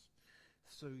humans.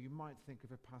 So you might think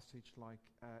of a passage like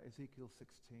Ezekiel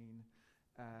 16,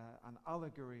 an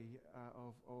allegory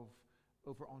of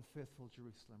over unfaithful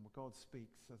Jerusalem, where God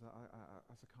speaks as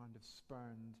a kind of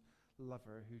spurned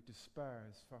lover who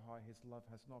despairs for how his love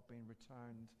has not been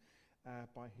returned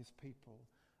by his people.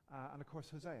 And of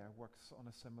course, Hosea works on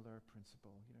a similar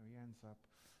principle. You know, he ends up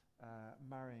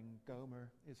marrying Gomer,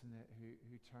 isn't it,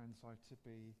 who turns out to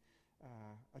be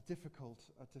a difficult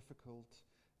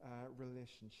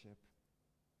relationship.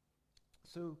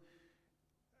 So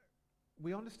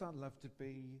we understand love to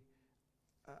be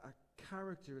a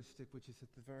characteristic which is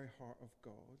at the very heart of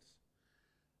God.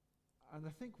 And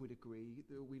I think we'd agree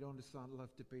that we'd understand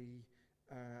love to be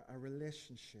a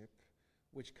relationship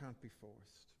which can't be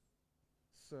forced.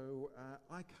 So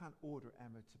I can't order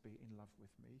Emma to be in love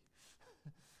with me,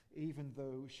 even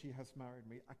though she has married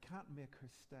me. I can't make her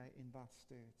stay in that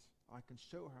state. I can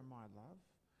show her my love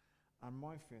and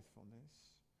my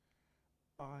faithfulness.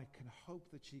 I can hope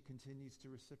that she continues to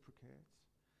reciprocate.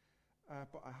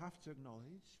 But I have to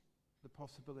acknowledge the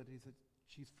possibilities that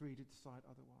she's free to decide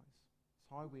otherwise. It's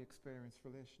how we experience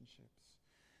relationships.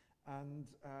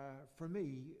 And for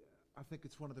me, I think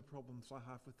it's one of the problems I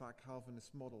have with that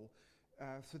Calvinist model.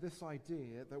 So this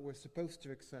idea that we're supposed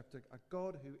to accept a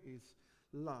God who is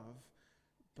love,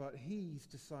 but he's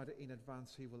decided in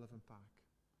advance he will love him back.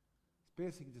 He's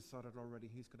basically decided already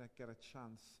he's going to get a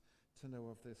chance to know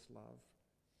of this love.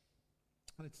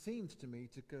 And it seems to me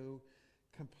to go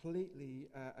completely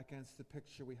against the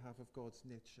picture we have of God's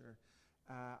nature,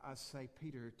 as, say,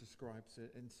 Peter describes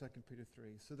it in 2 Peter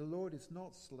 3. So the Lord is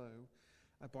not slow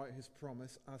about his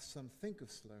promise, as some think of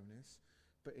slowness,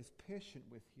 but is patient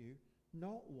with you,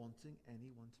 not wanting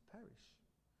anyone to perish,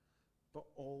 but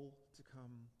all to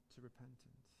come to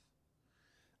repentance.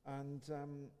 And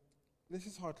this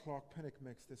is how Clark Pinnock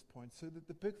makes this point. So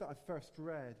the book that I first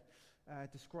read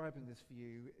describing this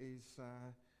view is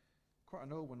quite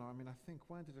an old one. I mean, I think,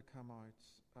 when did it come out?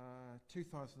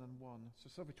 2001. So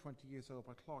it's over 20 years old,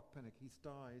 by Clark Pinnock. He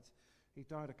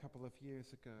died a couple of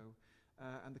years ago.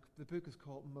 And the book is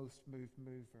called Most Moved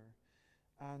Mover.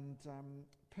 And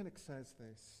Pinnock says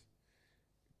this: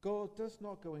 God does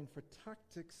not go in for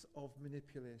tactics of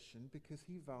manipulation because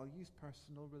he values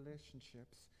personal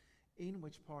relationships in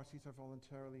which parties are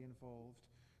voluntarily involved.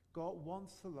 God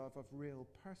wants the love of real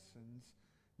persons,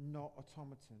 not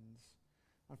automatons.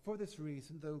 And for this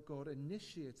reason, though God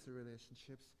initiates the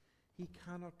relationships, he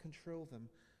cannot control them.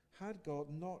 Had God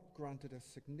not granted us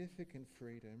significant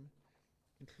freedom,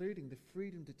 including the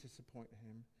freedom to disappoint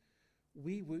him,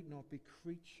 we would not be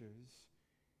creatures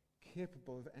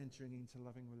capable of entering into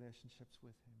loving relationships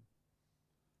with him.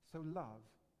 So love,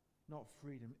 not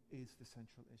freedom, is the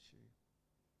central issue.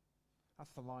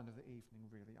 That's the line of the evening,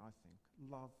 really, I think.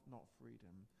 Love, not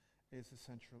freedom, is the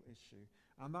central issue.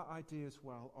 And that idea as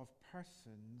well of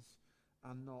persons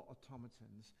and not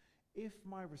automatons. If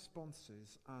my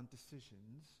responses and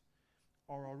decisions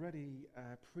are already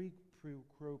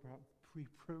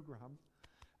pre-programmed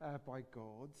by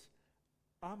God,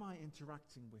 am I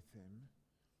interacting with him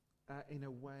in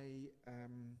a way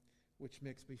which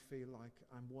makes me feel like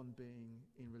I'm one being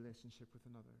in relationship with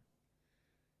another?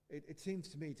 It seems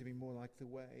to me to be more like the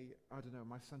way, I don't know,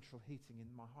 my central heating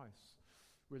in my house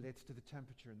relates to the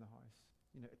temperature in the house.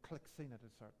 You know, it clicks in at a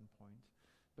certain point,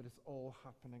 but it's all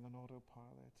happening on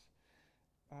autopilot.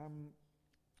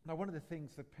 Now, one of the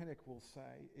things that Pinnock will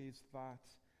say is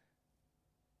that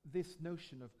this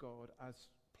notion of God as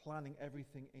planning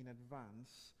everything in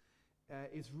advance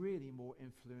is really more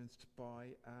influenced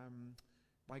by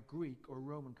Greek or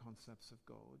Roman concepts of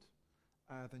God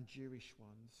than Jewish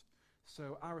ones.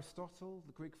 So Aristotle,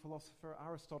 the Greek philosopher,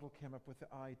 Aristotle came up with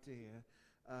the idea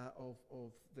of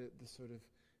the sort of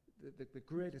the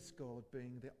greatest God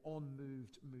being the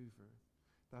unmoved mover,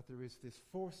 that there is this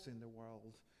force in the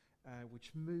world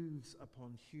which moves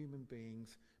upon human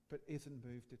beings but isn't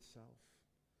moved itself.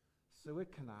 So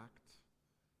it can act,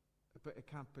 but it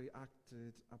can't be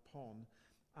acted upon.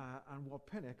 And what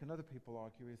Pinnock and other people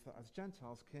argue is that as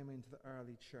Gentiles came into the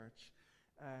early church,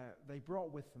 they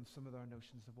brought with them some of their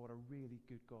notions of what a really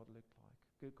good God looked like.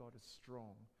 Good God is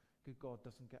strong. Good God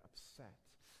doesn't get upset.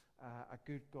 A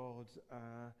good God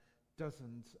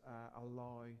doesn't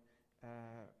allow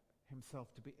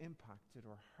himself to be impacted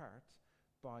or hurt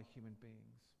by human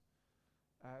beings.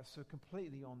 So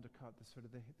completely undercut the sort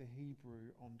of the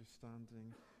Hebrew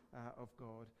understanding of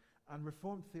God. And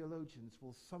Reformed theologians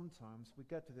will sometimes, we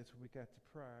get to this when we get to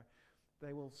prayer,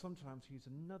 they will sometimes use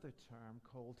another term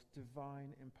called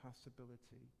divine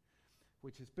impassibility,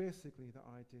 which is basically the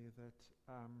idea that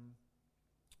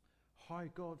how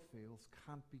God feels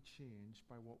can't be changed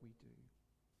by what we do.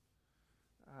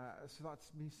 So that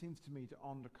seems to me to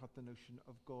undercut the notion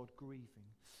of God grieving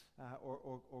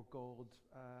or God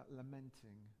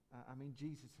lamenting. I mean,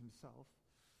 Jesus himself,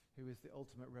 who is the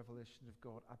ultimate revelation of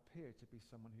God, appeared to be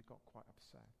someone who got quite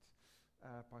upset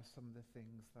by some of the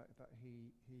things that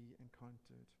he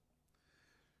encountered.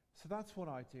 So that's one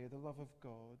idea, the love of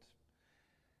God.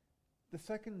 The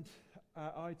second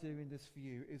idea in this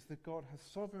view is that God has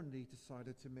sovereignly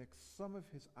decided to make some of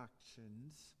his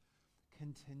actions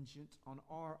contingent on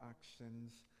our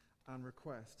actions and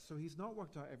requests. So he's not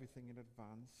worked out everything in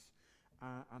advance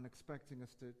and expects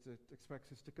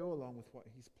us to go along with what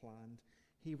he's planned.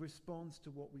 He responds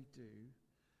to what we do,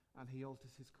 and he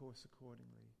alters his course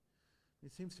accordingly.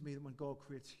 It seems to me that when God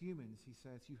creates humans, he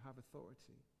says, you have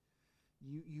authority.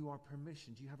 You are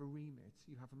permissioned. You have a remit.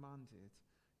 You have a mandate.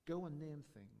 Go and name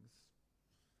things.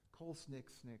 Call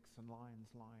snakes, snakes, and lions,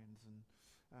 lions,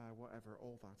 and whatever,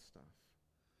 all that stuff.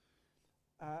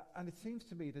 And it seems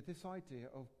to me that this idea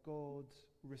of God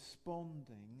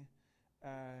responding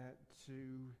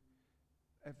to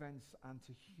events and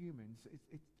to humans,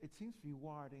 it seems to be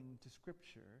wired into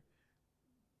Scripture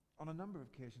on a number of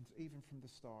occasions, even from the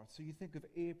start. So you think of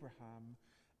Abraham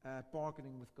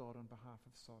bargaining with God on behalf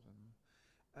of Sodom.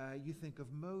 You think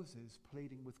of Moses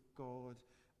pleading with God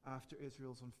after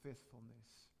Israel's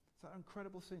unfaithfulness. It's that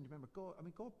incredible scene. Remember,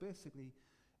 God basically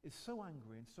is so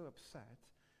angry and so upset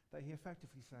that he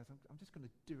effectively says, I'm just going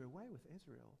to do away with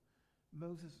Israel.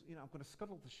 Moses, I'm going to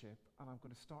scuttle the ship and I'm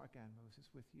going to start again, Moses,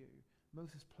 with you.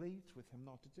 Moses pleads with him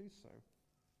not to do so.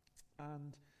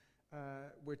 And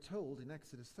we're told in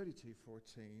Exodus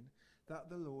 32:14 that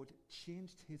the Lord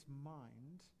changed his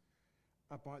mind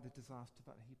about the disaster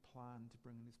that he planned to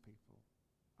bring on his people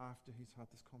after he's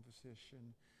had this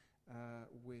conversation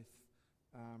with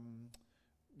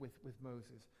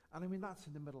Moses. And I mean, that's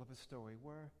in the middle of a story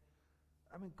where,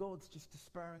 God's just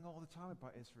despairing all the time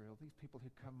about Israel. These people who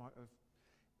come out of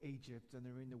Egypt and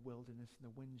they're in the wilderness and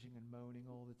they're whinging and moaning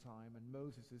all the time, and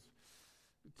Moses is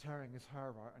tearing his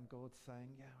hair out, and God's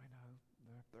saying, yeah, I know,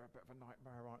 they're a bit of a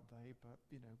nightmare, aren't they? But,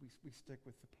 we stick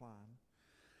with the plan.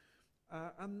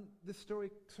 And this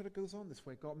story sort of goes on this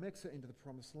way. God makes it into the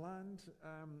promised land,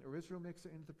 or Israel makes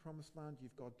it into the promised land.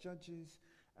 You've got Judges.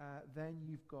 Then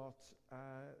you've got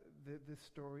the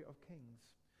story of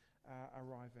Kings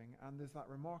arriving. And there's that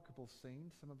remarkable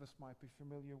scene, some of us might be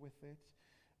familiar with it,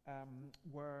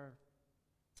 where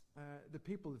the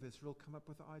people of Israel come up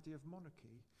with the idea of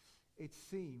monarchy. It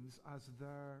seems as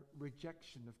their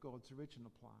rejection of God's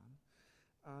original plan.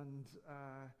 And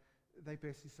they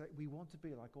basically say, we want to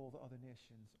be like all the other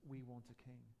nations. We want a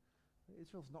king.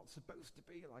 Israel's not supposed to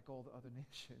be like all the other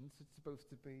nations. It's supposed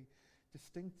to be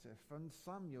distinctive. And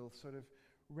Samuel sort of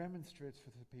remonstrates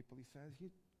with the people. He says, you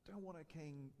don't want a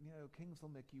king. Kings will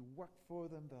make you work for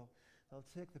them. They'll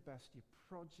take the best of your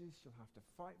produce. You'll have to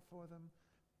fight for them.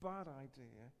 Bad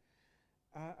idea.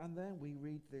 And then we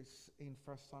read this in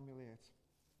 1 Samuel 8.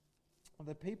 And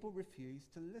the people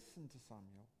refused to listen to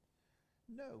Samuel.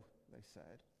 No, they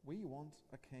said, we want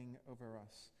a king over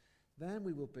us. Then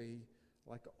we will be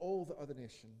like all the other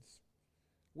nations,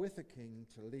 with a king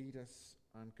to lead us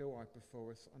and go out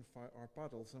before us and fight our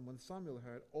battles. And when Samuel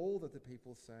heard all that the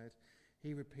people said,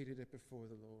 he repeated it before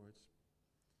the Lord.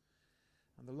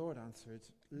 And the Lord answered,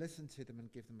 listen to them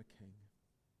and give them a king.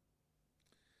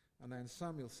 And then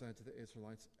Samuel said to the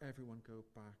Israelites, everyone go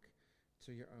back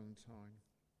to your own town.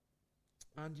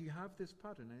 And you have this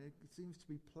pattern, and it seems to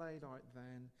be played out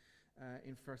then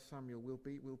in 1 Samuel. We'll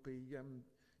be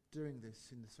doing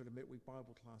this in the sort of midweek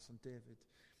Bible class on David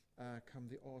come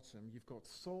the autumn. You've got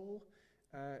Saul,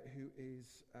 who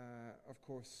is, of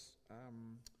course,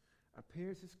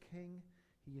 appears as king.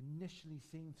 He initially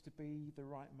seems to be the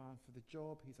right man for the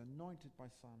job. He's anointed by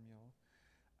Samuel.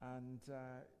 And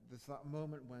there's that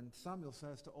moment when Samuel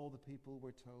says to all the people,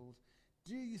 we're told,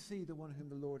 do you see the one whom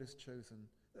the Lord has chosen?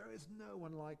 There is no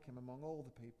one like him among all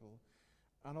the people.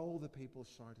 And all the people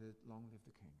shouted, long live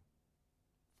the king.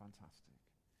 Fantastic.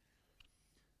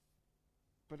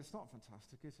 But it's not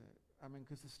fantastic, is it?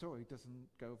 Because the story doesn't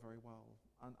go very well.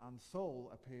 And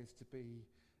Saul appears to be,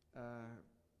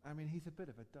 he's a bit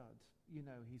of a dud.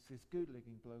 He's this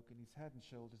good-looking bloke and he's head and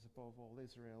shoulders above all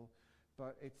Israel.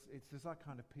 But there's that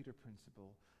kind of Peter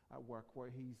principle at work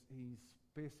where he's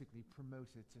basically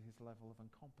promoted to his level of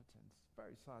incompetence.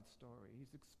 Very sad story.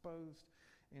 He's exposed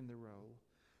in the role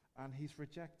and he's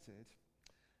rejected.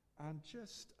 And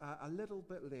just a little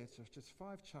bit later, just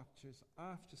 5 chapters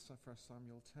after 1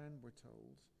 Samuel 10, we're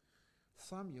told,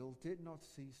 Samuel did not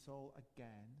see Saul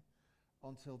again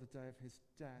until the day of his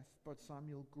death, but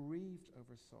Samuel grieved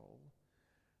over Saul,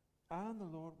 and the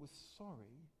Lord was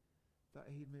sorry that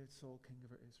he made Saul king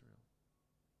over Israel.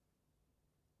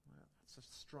 It's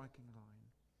a striking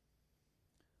line.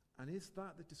 And is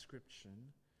that the description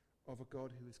of a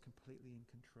God who is completely in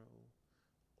control,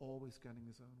 always getting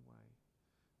his own way?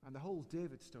 And the whole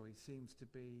David story seems to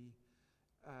be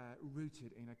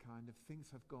rooted in a kind of things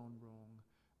have gone wrong,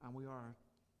 and we are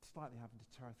slightly having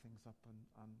to tear things up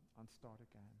and start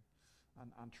again,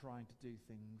 and trying to do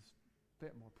things a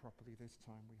bit more properly this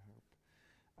time, we hope.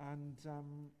 And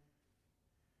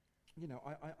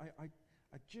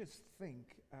I just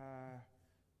think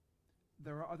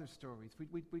there are other stories.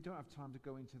 We don't have time to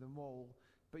go into them all,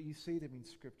 but you see them in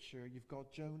Scripture. You've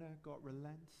got Jonah. God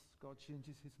relents. God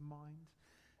changes his mind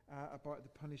about the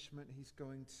punishment he's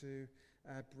going to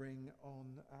bring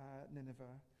on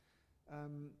Nineveh.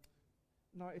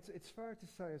 Now, it's fair to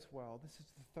say as well, this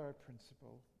is the third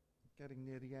principle, getting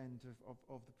near the end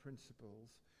of the principles.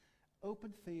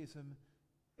 Open theism,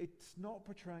 it's not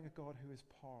portraying a God who is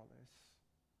powerless,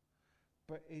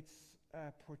 but it's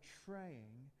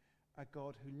portraying a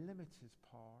God who limits his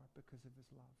power because of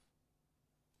his love.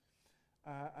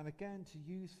 And again, to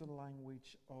use the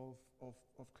language of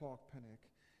Clark Pinnock,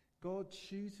 God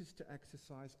chooses to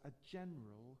exercise a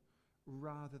general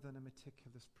rather than a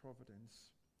meticulous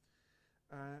providence.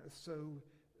 So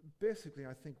basically,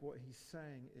 I think what he's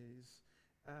saying is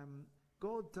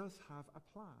God does have a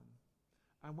plan.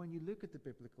 And when you look at the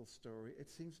biblical story,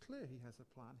 it seems clear he has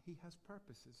a plan. He has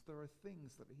purposes. There are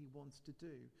things that he wants to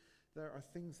do. There are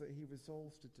things that he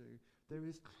resolves to do. There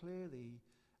is clearly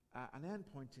an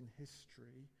end point in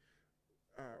history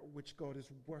which God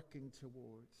is working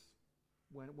towards,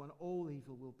 when all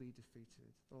evil will be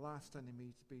defeated. The last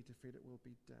enemy to be defeated will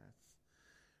be death.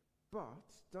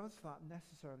 But does that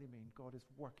necessarily mean God is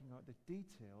working out the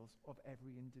details of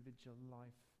every individual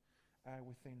life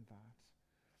within that?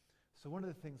 So one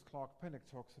of the things Clark Pinnock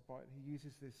talks about, he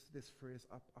uses this phrase,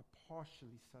 a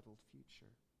partially settled future.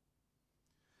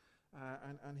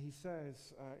 And he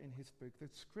says in his book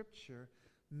that Scripture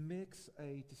makes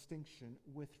a distinction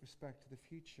with respect to the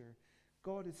future.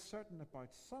 God is certain about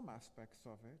some aspects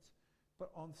of it,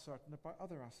 but uncertain about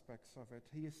other aspects of it.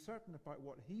 He is certain about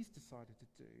what he's decided to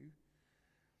do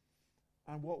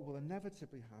and what will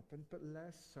inevitably happen, but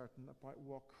less certain about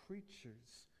what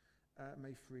creatures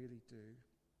may freely do.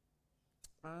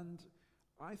 And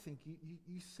I think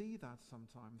you see that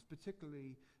sometimes,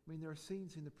 particularly, there are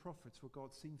scenes in the prophets where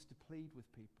God seems to plead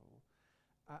with people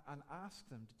and ask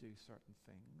them to do certain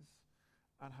things,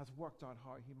 and has worked out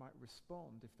how he might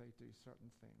respond if they do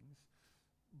certain things,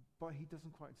 but he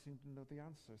doesn't quite seem to know the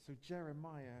answer. So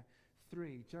Jeremiah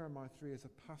 3 is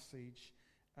a passage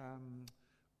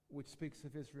which speaks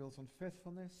of Israel's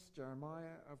unfaithfulness.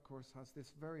 Jeremiah, of course, has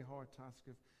this very hard task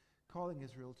of calling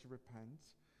Israel to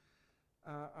repent.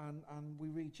 And we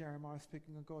read Jeremiah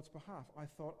speaking on God's behalf. I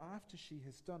thought, after she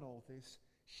has done all this,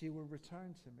 she will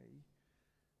return to me.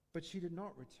 But she did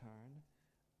not return,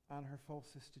 and her false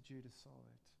sister Judah saw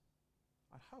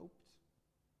it. I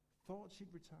thought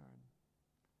she'd return,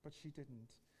 but she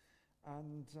didn't.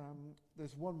 And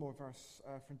there's one more verse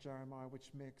from Jeremiah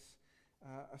which makes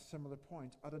a similar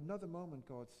point. At another moment,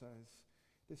 God says,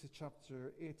 this is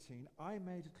chapter 18, I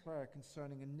may declare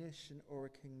concerning a nation or a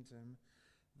kingdom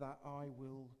that I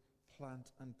will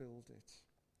plant and build it.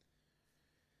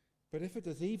 But if it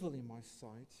does evil in my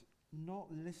sight,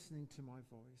 not listening to my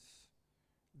voice,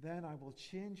 then I will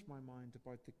change my mind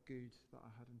about the good that I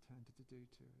had intended to do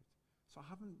to it. So I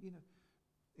haven't,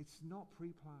 it's not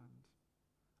pre-planned.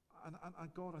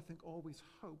 And God, I think, always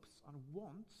hopes and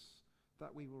wants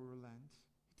that we will relent.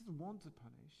 He doesn't want to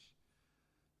punish,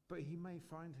 but he may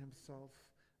find himself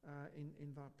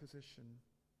in that position.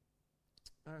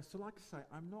 So like I say,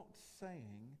 I'm not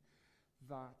saying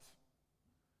that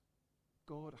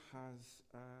God has,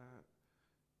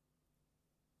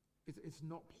 is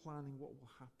not planning what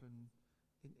will happen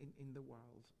in the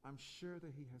world. I'm sure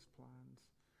that he has plans,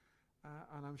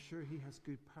 and I'm sure he has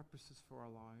good purposes for our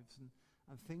lives,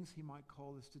 and things he might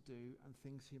call us to do, and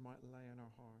things he might lay in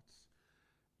our hearts.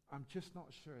 I'm just not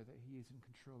sure that he is in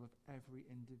control of every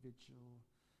individual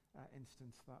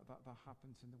instance that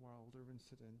happens in the world or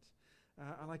incident.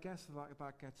 And I guess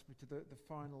that gets me to the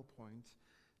final point,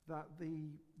 that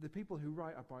the people who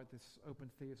write about this open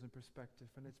theism perspective,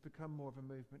 and it's become more of a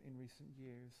movement in recent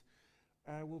years,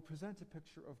 will present a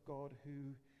picture of God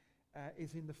who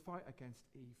is in the fight against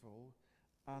evil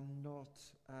and not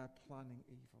planning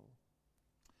evil.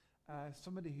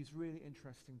 Somebody who's really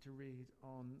interesting to read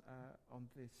on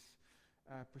this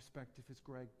perspective is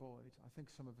Greg Boyd. I think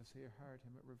some of us here heard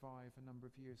him at Revive a number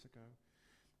of years ago.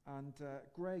 And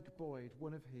Greg Boyd,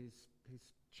 one of his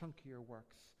chunkier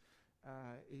works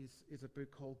is a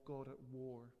book called God at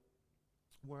War,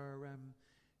 where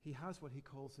he has what he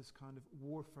calls this kind of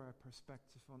warfare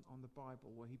perspective on the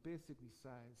Bible, where he basically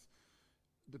says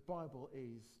the Bible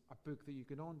is a book that you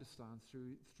can understand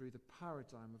through the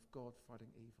paradigm of God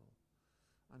fighting evil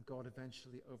and God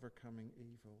eventually overcoming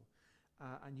evil.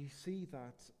 And you see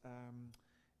that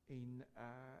in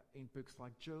books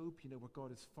like Job, where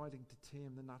God is fighting to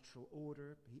tame the natural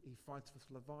order. He fights with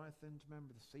Leviathan,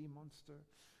 remember the sea monster.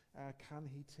 Can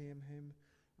he tame him?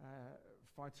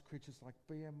 Fights creatures like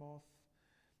Behemoth.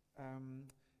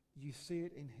 You see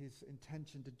it in his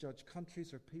intention to judge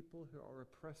countries or people who are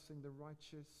oppressing the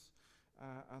righteous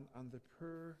and the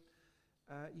poor.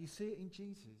 You see it in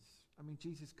Jesus. I mean,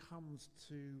 Jesus comes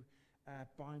to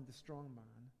bind the strong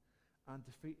man and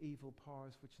defeat evil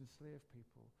powers which enslave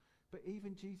people. But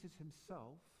even Jesus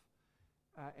himself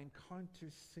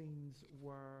encounters scenes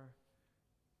where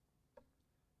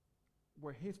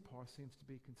his power seems to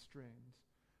be constrained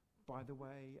by the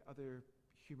way other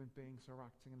human beings are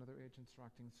acting and other agents are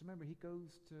acting. So remember, he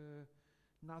goes to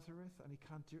Nazareth and he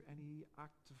can't do any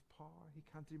act of power. He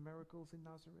can't do miracles in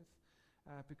Nazareth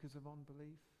because of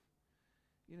unbelief.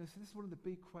 So this is one of the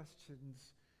big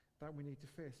questions that we need to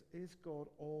face. Is God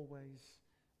always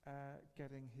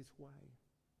getting his way?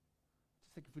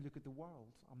 Just think, if we look at the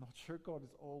world, I'm not sure God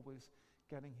is always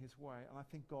getting his way. And I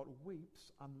think God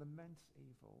weeps and laments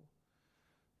evil.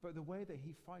 But the way that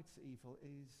he fights evil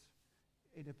is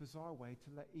in a bizarre way to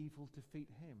let evil defeat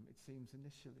him, it seems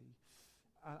initially.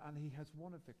 And he has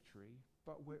won a victory,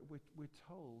 but we're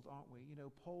told, aren't we?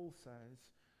 Paul says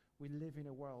we live in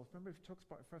a world. Remember, he talks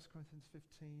about 1 Corinthians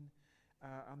 15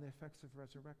 and the effects of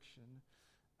resurrection.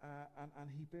 And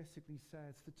he basically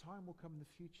says the time will come in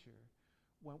the future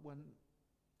when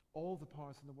all the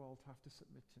powers in the world have to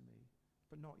submit to me,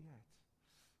 but not yet.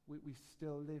 We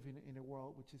still live in a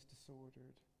world which is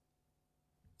disordered.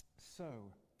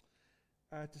 So,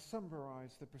 to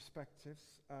summarize the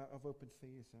perspectives of open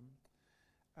theism,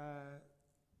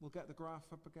 we'll get the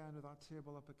graph up again, or that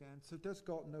table up again. So does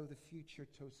God know the future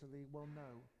totally? Well,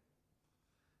 no.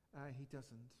 He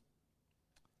doesn't.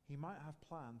 He might have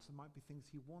plans. There might be things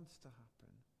he wants to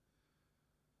happen.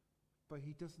 But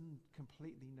he doesn't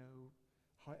completely know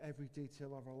how every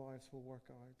detail of our lives will work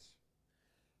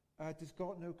out. Does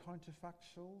God know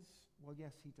counterfactuals? Well,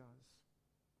 yes, he does.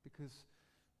 Because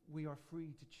we are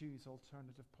free to choose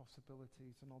alternative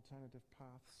possibilities and alternative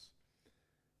paths.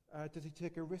 Does he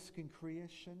take a risk in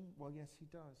creation? Well, yes, he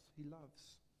does. He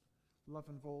loves. Love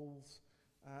involves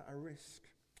a risk.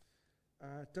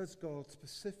 Does God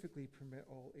specifically permit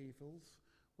all evils?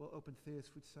 Well, open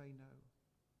theists would say no.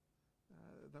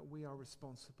 That we are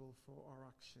responsible for our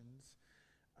actions.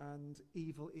 And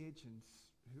evil agents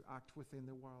who act within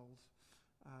the world,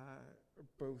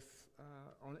 both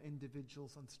on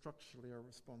individuals and structurally, are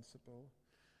responsible.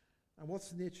 And what's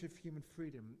the nature of human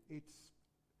freedom?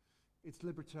 It's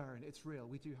libertarian. It's real.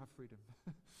 We do have freedom.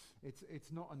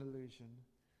 It's not an illusion.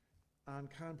 And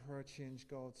can prayer change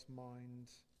God's mind?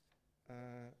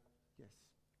 Yes.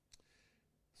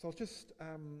 So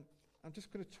I'm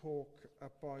just going to talk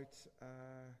about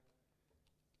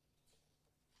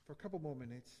for a couple more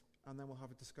minutes, and then we'll have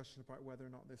a discussion about whether or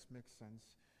not this makes sense.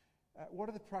 What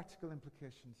are the practical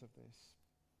implications of this?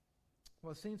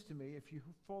 Well, it seems to me, if you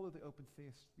follow the open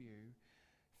theist view,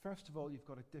 first of all, you've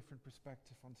got a different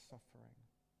perspective on suffering.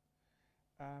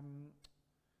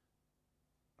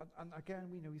 And again,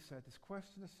 we said this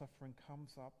question of suffering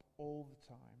comes up all the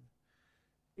time.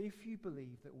 If you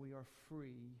believe that we are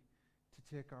free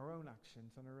to take our own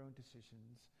actions and our own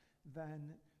decisions,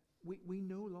 then we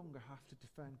no longer have to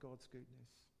defend God's goodness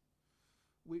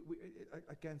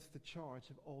against the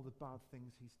charge of all the bad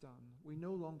things he's done. We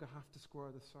no longer have to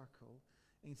square the circle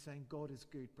in saying God is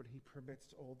good, but he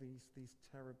permits all these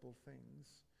terrible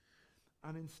things.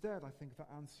 And instead, I think the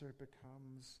answer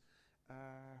becomes,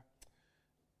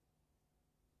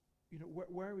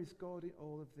 where is God in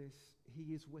all of this?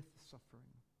 He is with the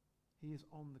suffering. He is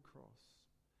on the cross.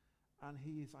 And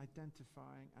he is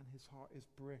identifying, and his heart is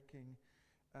breaking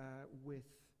with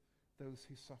those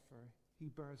who suffer. He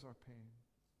bears our pain.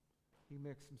 He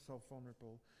makes himself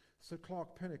vulnerable. So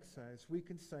Clark Pinnock says, we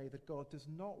can say that God does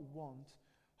not want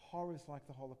horrors like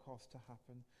the Holocaust to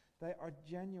happen. They are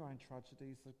genuine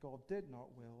tragedies that God did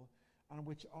not will, and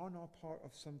which are not part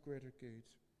of some greater good.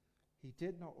 He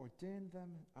did not ordain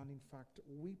them, and in fact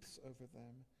weeps over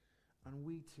them, and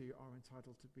we too are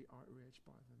entitled to be outraged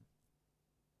by them.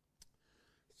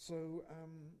 So,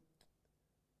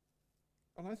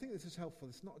 and I think this is helpful.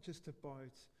 It's not just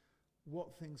about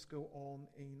what things go on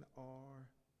in our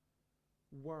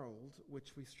world,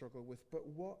 which we struggle with, but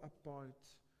what about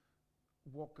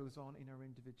what goes on in our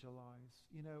individual lives?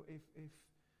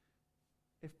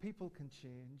 if people can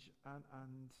change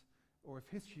or if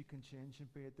history can change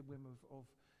and be at the whim of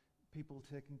people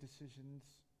taking decisions,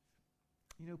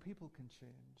 people can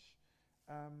change.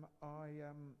 I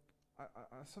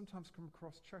sometimes come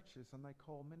across churches and they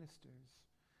call ministers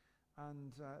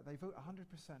and they vote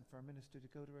 100% for a minister to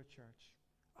go to a church.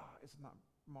 Isn't that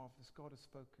marvelous? God has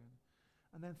spoken.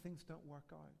 And then things don't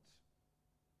work out.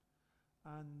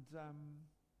 And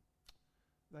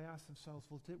they ask themselves,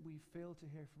 well, did we fail to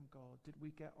hear from God? Did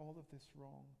we get all of this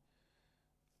wrong?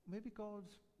 Maybe God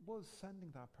was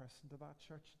sending that person to that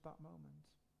church at that moment.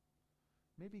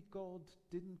 Maybe God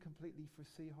didn't completely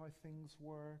foresee how things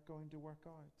were going to work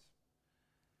out.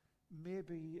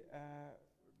 Maybe,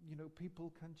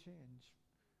 people can change.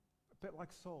 A bit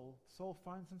like Saul. Saul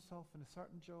finds himself in a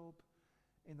certain job,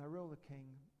 in the role of king,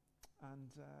 and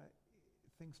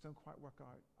things don't quite work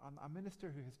out. And a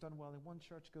minister who has done well in one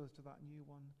church goes to that new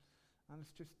one, and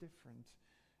it's just different.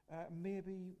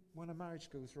 Maybe when a marriage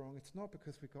goes wrong, it's not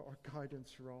because we got our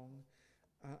guidance wrong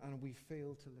and we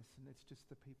fail to listen. It's just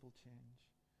that people change,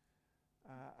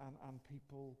 and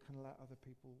people can let other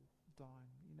people down.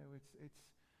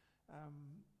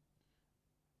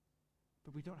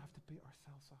 But we don't have to beat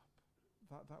ourselves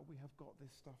up that we have got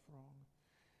this stuff wrong.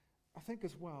 I think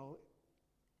as well,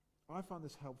 I find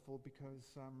this helpful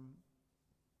because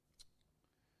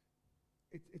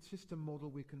it's just a model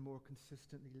we can more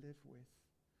consistently live with.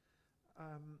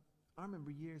 I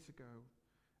remember years ago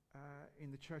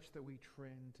in the church that we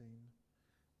trained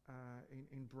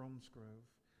in Bromsgrove,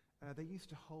 they used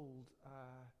to hold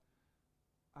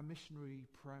a missionary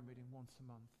prayer meeting once a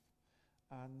month.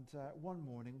 And one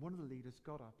morning, one of the leaders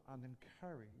got up and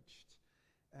encouraged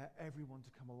everyone to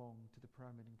come along to the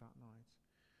prayer meeting that night.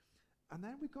 And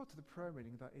then we got to the prayer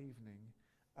meeting that evening,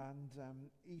 and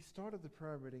he started the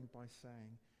prayer meeting by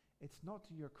saying, "It's not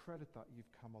to your credit that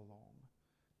you've come along.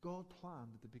 God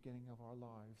planned at the beginning of our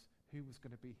lives who was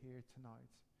going to be here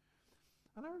tonight."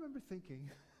 And I remember thinking,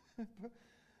 but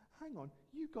hang on,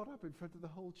 you got up in front of the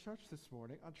whole church this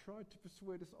morning and tried to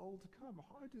persuade us all to come.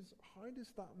 How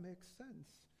does that make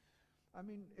sense? I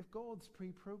mean, if God's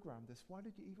pre-programmed this, why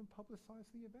did you even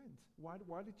publicize the event?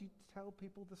 Why did you tell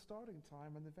people the starting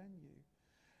time and the venue?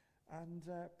 And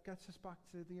gets us back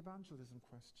to the evangelism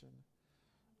question.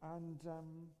 And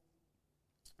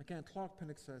again, Clark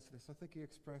Pinnock says this. I think he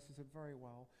expresses it very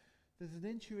well. There's an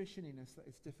intuition in us that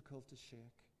is difficult to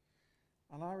shake.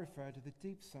 And I refer to the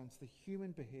deep sense that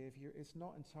human behavior is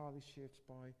not entirely shaped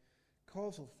by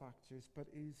causal factors, but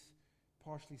is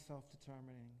partially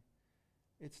self-determining.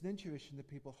 It's an intuition that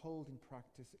people hold in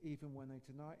practice even when they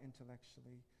deny it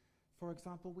intellectually. For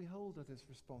example, we hold others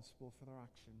responsible for their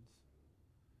actions,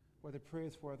 whether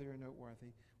praiseworthy or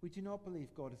noteworthy. We do not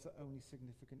believe God is the only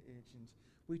significant agent.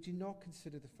 We do not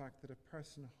consider the fact that a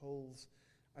person holds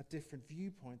a different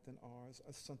viewpoint than ours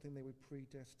as something they were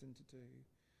predestined to do.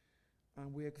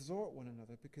 And we exhort one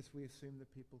another because we assume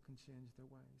that people can change their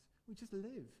ways. We just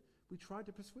live. We try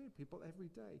to persuade people every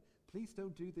day. Please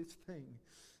don't do this thing.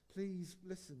 Please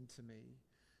listen to me.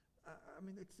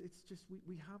 It's just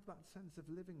we have that sense of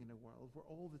living in a world where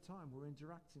all the time we're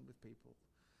interacting with people.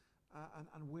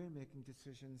 And we're making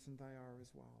decisions and they are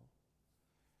as well.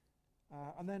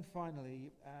 And then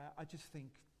finally, I just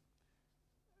think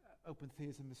open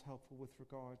theism is helpful with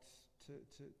regards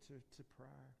to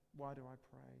prayer. Why do I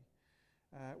pray?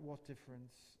 What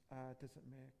difference does it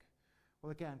make?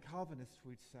 Well, again, Calvinists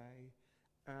would say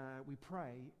we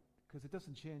pray because it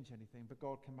doesn't change anything, but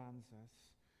God commands us,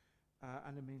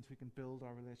 and it means we can build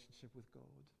our relationship with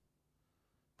God.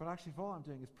 But actually, if all I'm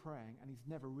doing is praying, and he's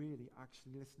never really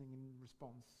actually listening in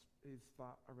response, is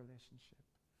that a relationship?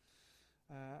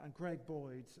 And Greg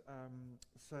Boyd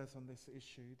says on this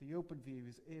issue, the open view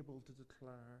is able to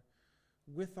declare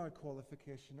without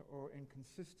qualification or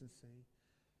inconsistency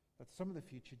that some of the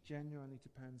future genuinely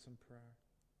depends on prayer.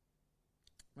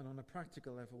 And on a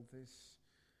practical level, this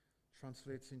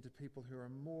translates into people who are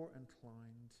more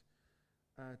inclined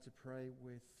to pray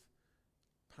with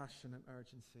passion and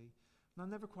urgency. And I'm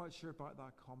never quite sure about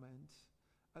that comment.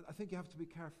 I think you have to be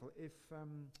careful because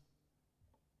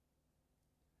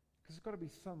there's got to be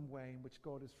some way in which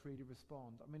God is free to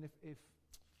respond. I mean, if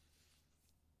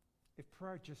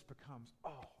prayer just becomes,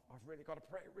 I've really got to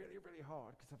pray really, really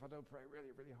hard, because if I don't pray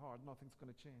really, really hard, nothing's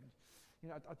going to change.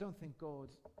 I don't think God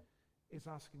is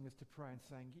asking us to pray and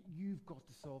saying, you've got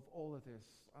to solve all of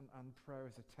this, and prayer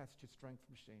is a test your strength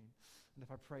machine. And if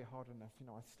I pray hard enough,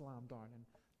 I slam down and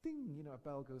ding, a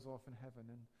bell goes off in heaven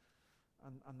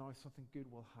and now something good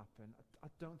will happen. I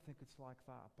don't think it's like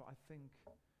that, but I think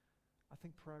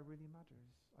prayer really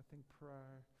matters. I think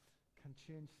prayer can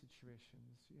change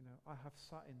situations. I have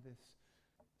sat in this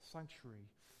sanctuary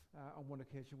on one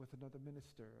occasion with another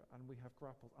minister, and we have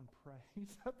grappled and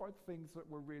prayed about things that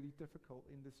were really difficult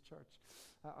in this church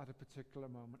at a particular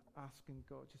moment, asking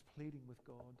God, just pleading with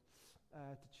God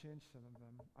to change some of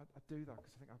them. I do that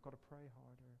because I think I've got to pray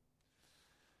harder.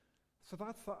 So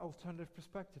that's that alternative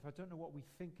perspective. I don't know what we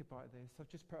think about this. I've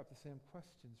just put up the same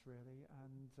questions, really.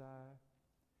 And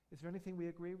is there anything we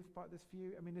agree with about this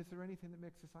view? I mean, is there anything that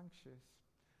makes us anxious?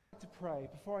 To pray.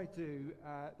 Before I do,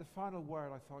 the final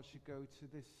word I thought should go to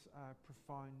this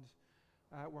profound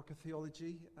work of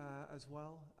theology as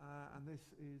well. And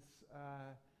this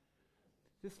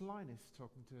is Linus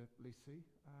talking to Lucy.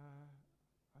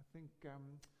 I think,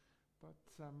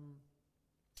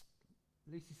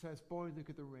 Lucy says, "Boy, look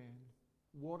at the rain.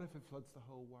 What if it floods the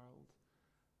whole world?"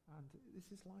 And this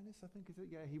is Linus, I think, is it?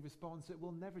 Yeah, he responds, "It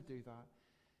will never do that.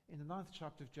 In the 9th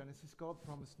chapter of Genesis, God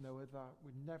promised Noah that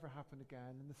would never happen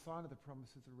again, and the sign of the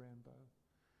promise is a rainbow."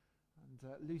 And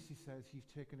Lucy says,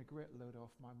 "You've taken a great load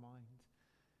off my mind."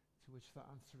 To which the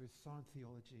answer is, sound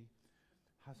theology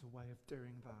has a way of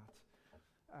doing that.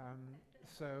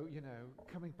 So,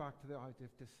 coming back to the idea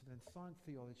of dissonance, sound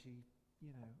theology,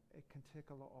 it can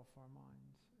take a lot off our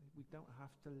minds. We don't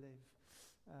have to live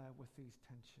with these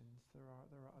tensions. There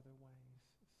are other ways.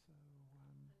 So.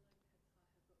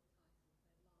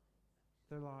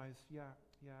 Their lies, yeah.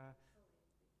 Sorry,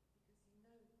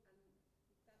 because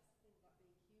and that's the thing about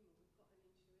being human. We've got an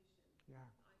intuition. Yeah.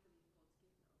 I believe God's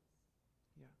given us.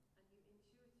 Yeah. And you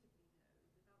intuitively know,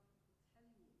 without people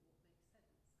telling you, what makes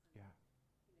sense. Yeah.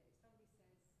 If somebody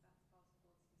says that's part of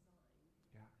God's design,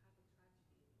 Yeah. have a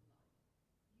tragedy in your life,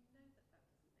 you know that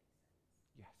doesn't make sense.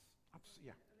 Yes,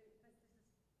 absolutely. Yeah. I mean, this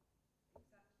is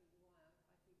exactly why I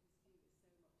think this view is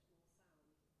so much more sound.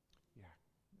 Yeah.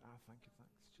 Thanks,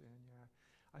 Jane. Yeah.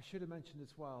 I should have mentioned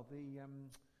as well, the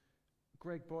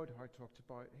Greg Boydhart talked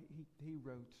about, he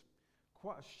wrote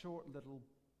quite a short little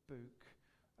book,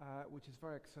 which is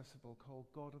very accessible, called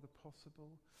God of the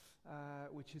Possible,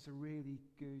 which is a really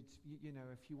good,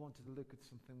 if you wanted to look at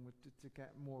something to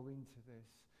get more into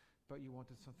this, but you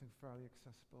wanted something fairly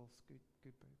accessible, it's a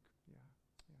good book. Yeah.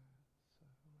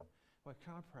 So, well,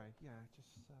 can I pray? Yeah,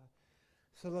 just,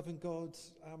 so loving God,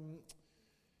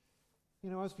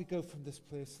 as we go from this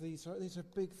place, these are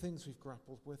big things we've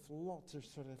grappled with, a lot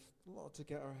to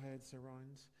get our heads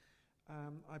around.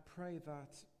 I pray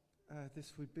that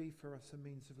this would be for us a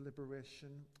means of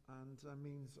liberation and a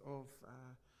means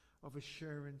of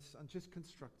assurance and just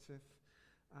constructive.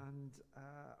 And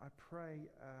I pray,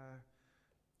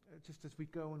 just as we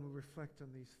go and we reflect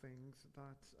on these things,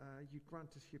 that you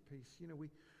grant us your peace.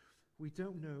 We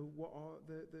don't know what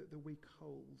the week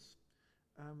holds.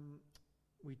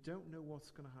 We don't know what's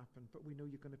going to happen, but we know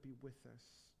you're going to be with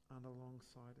us and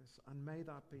alongside us. And may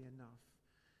that be enough,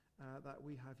 that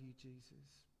we have you,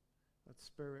 Jesus. That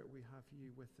Spirit, we have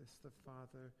you with us. The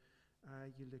Father,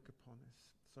 you look upon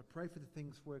us. So I pray for the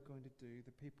things we're going to do,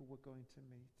 the people we're going to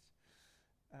meet,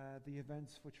 the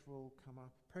events which will come up.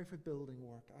 Pray for building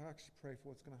work. I actually pray for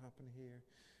what's going to happen here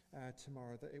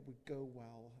tomorrow, that it would go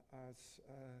well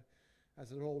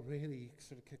as it all really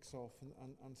sort of kicks off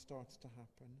and starts to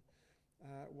happen.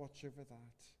 Watch over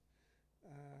that.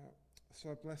 So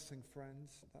a blessing,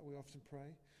 friends, that we often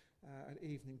pray at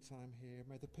evening time here.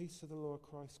 May the peace of the Lord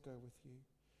Christ go with you,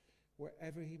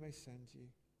 wherever he may send you.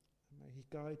 And may he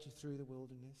guide you through the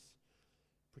wilderness,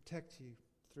 protect you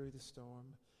through the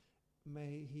storm.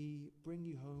 May he bring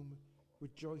you home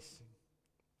rejoicing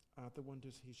at the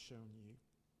wonders he's shown you.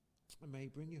 And may he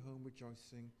bring you home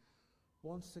rejoicing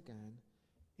once again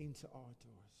into our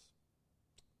doors.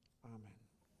 Amen.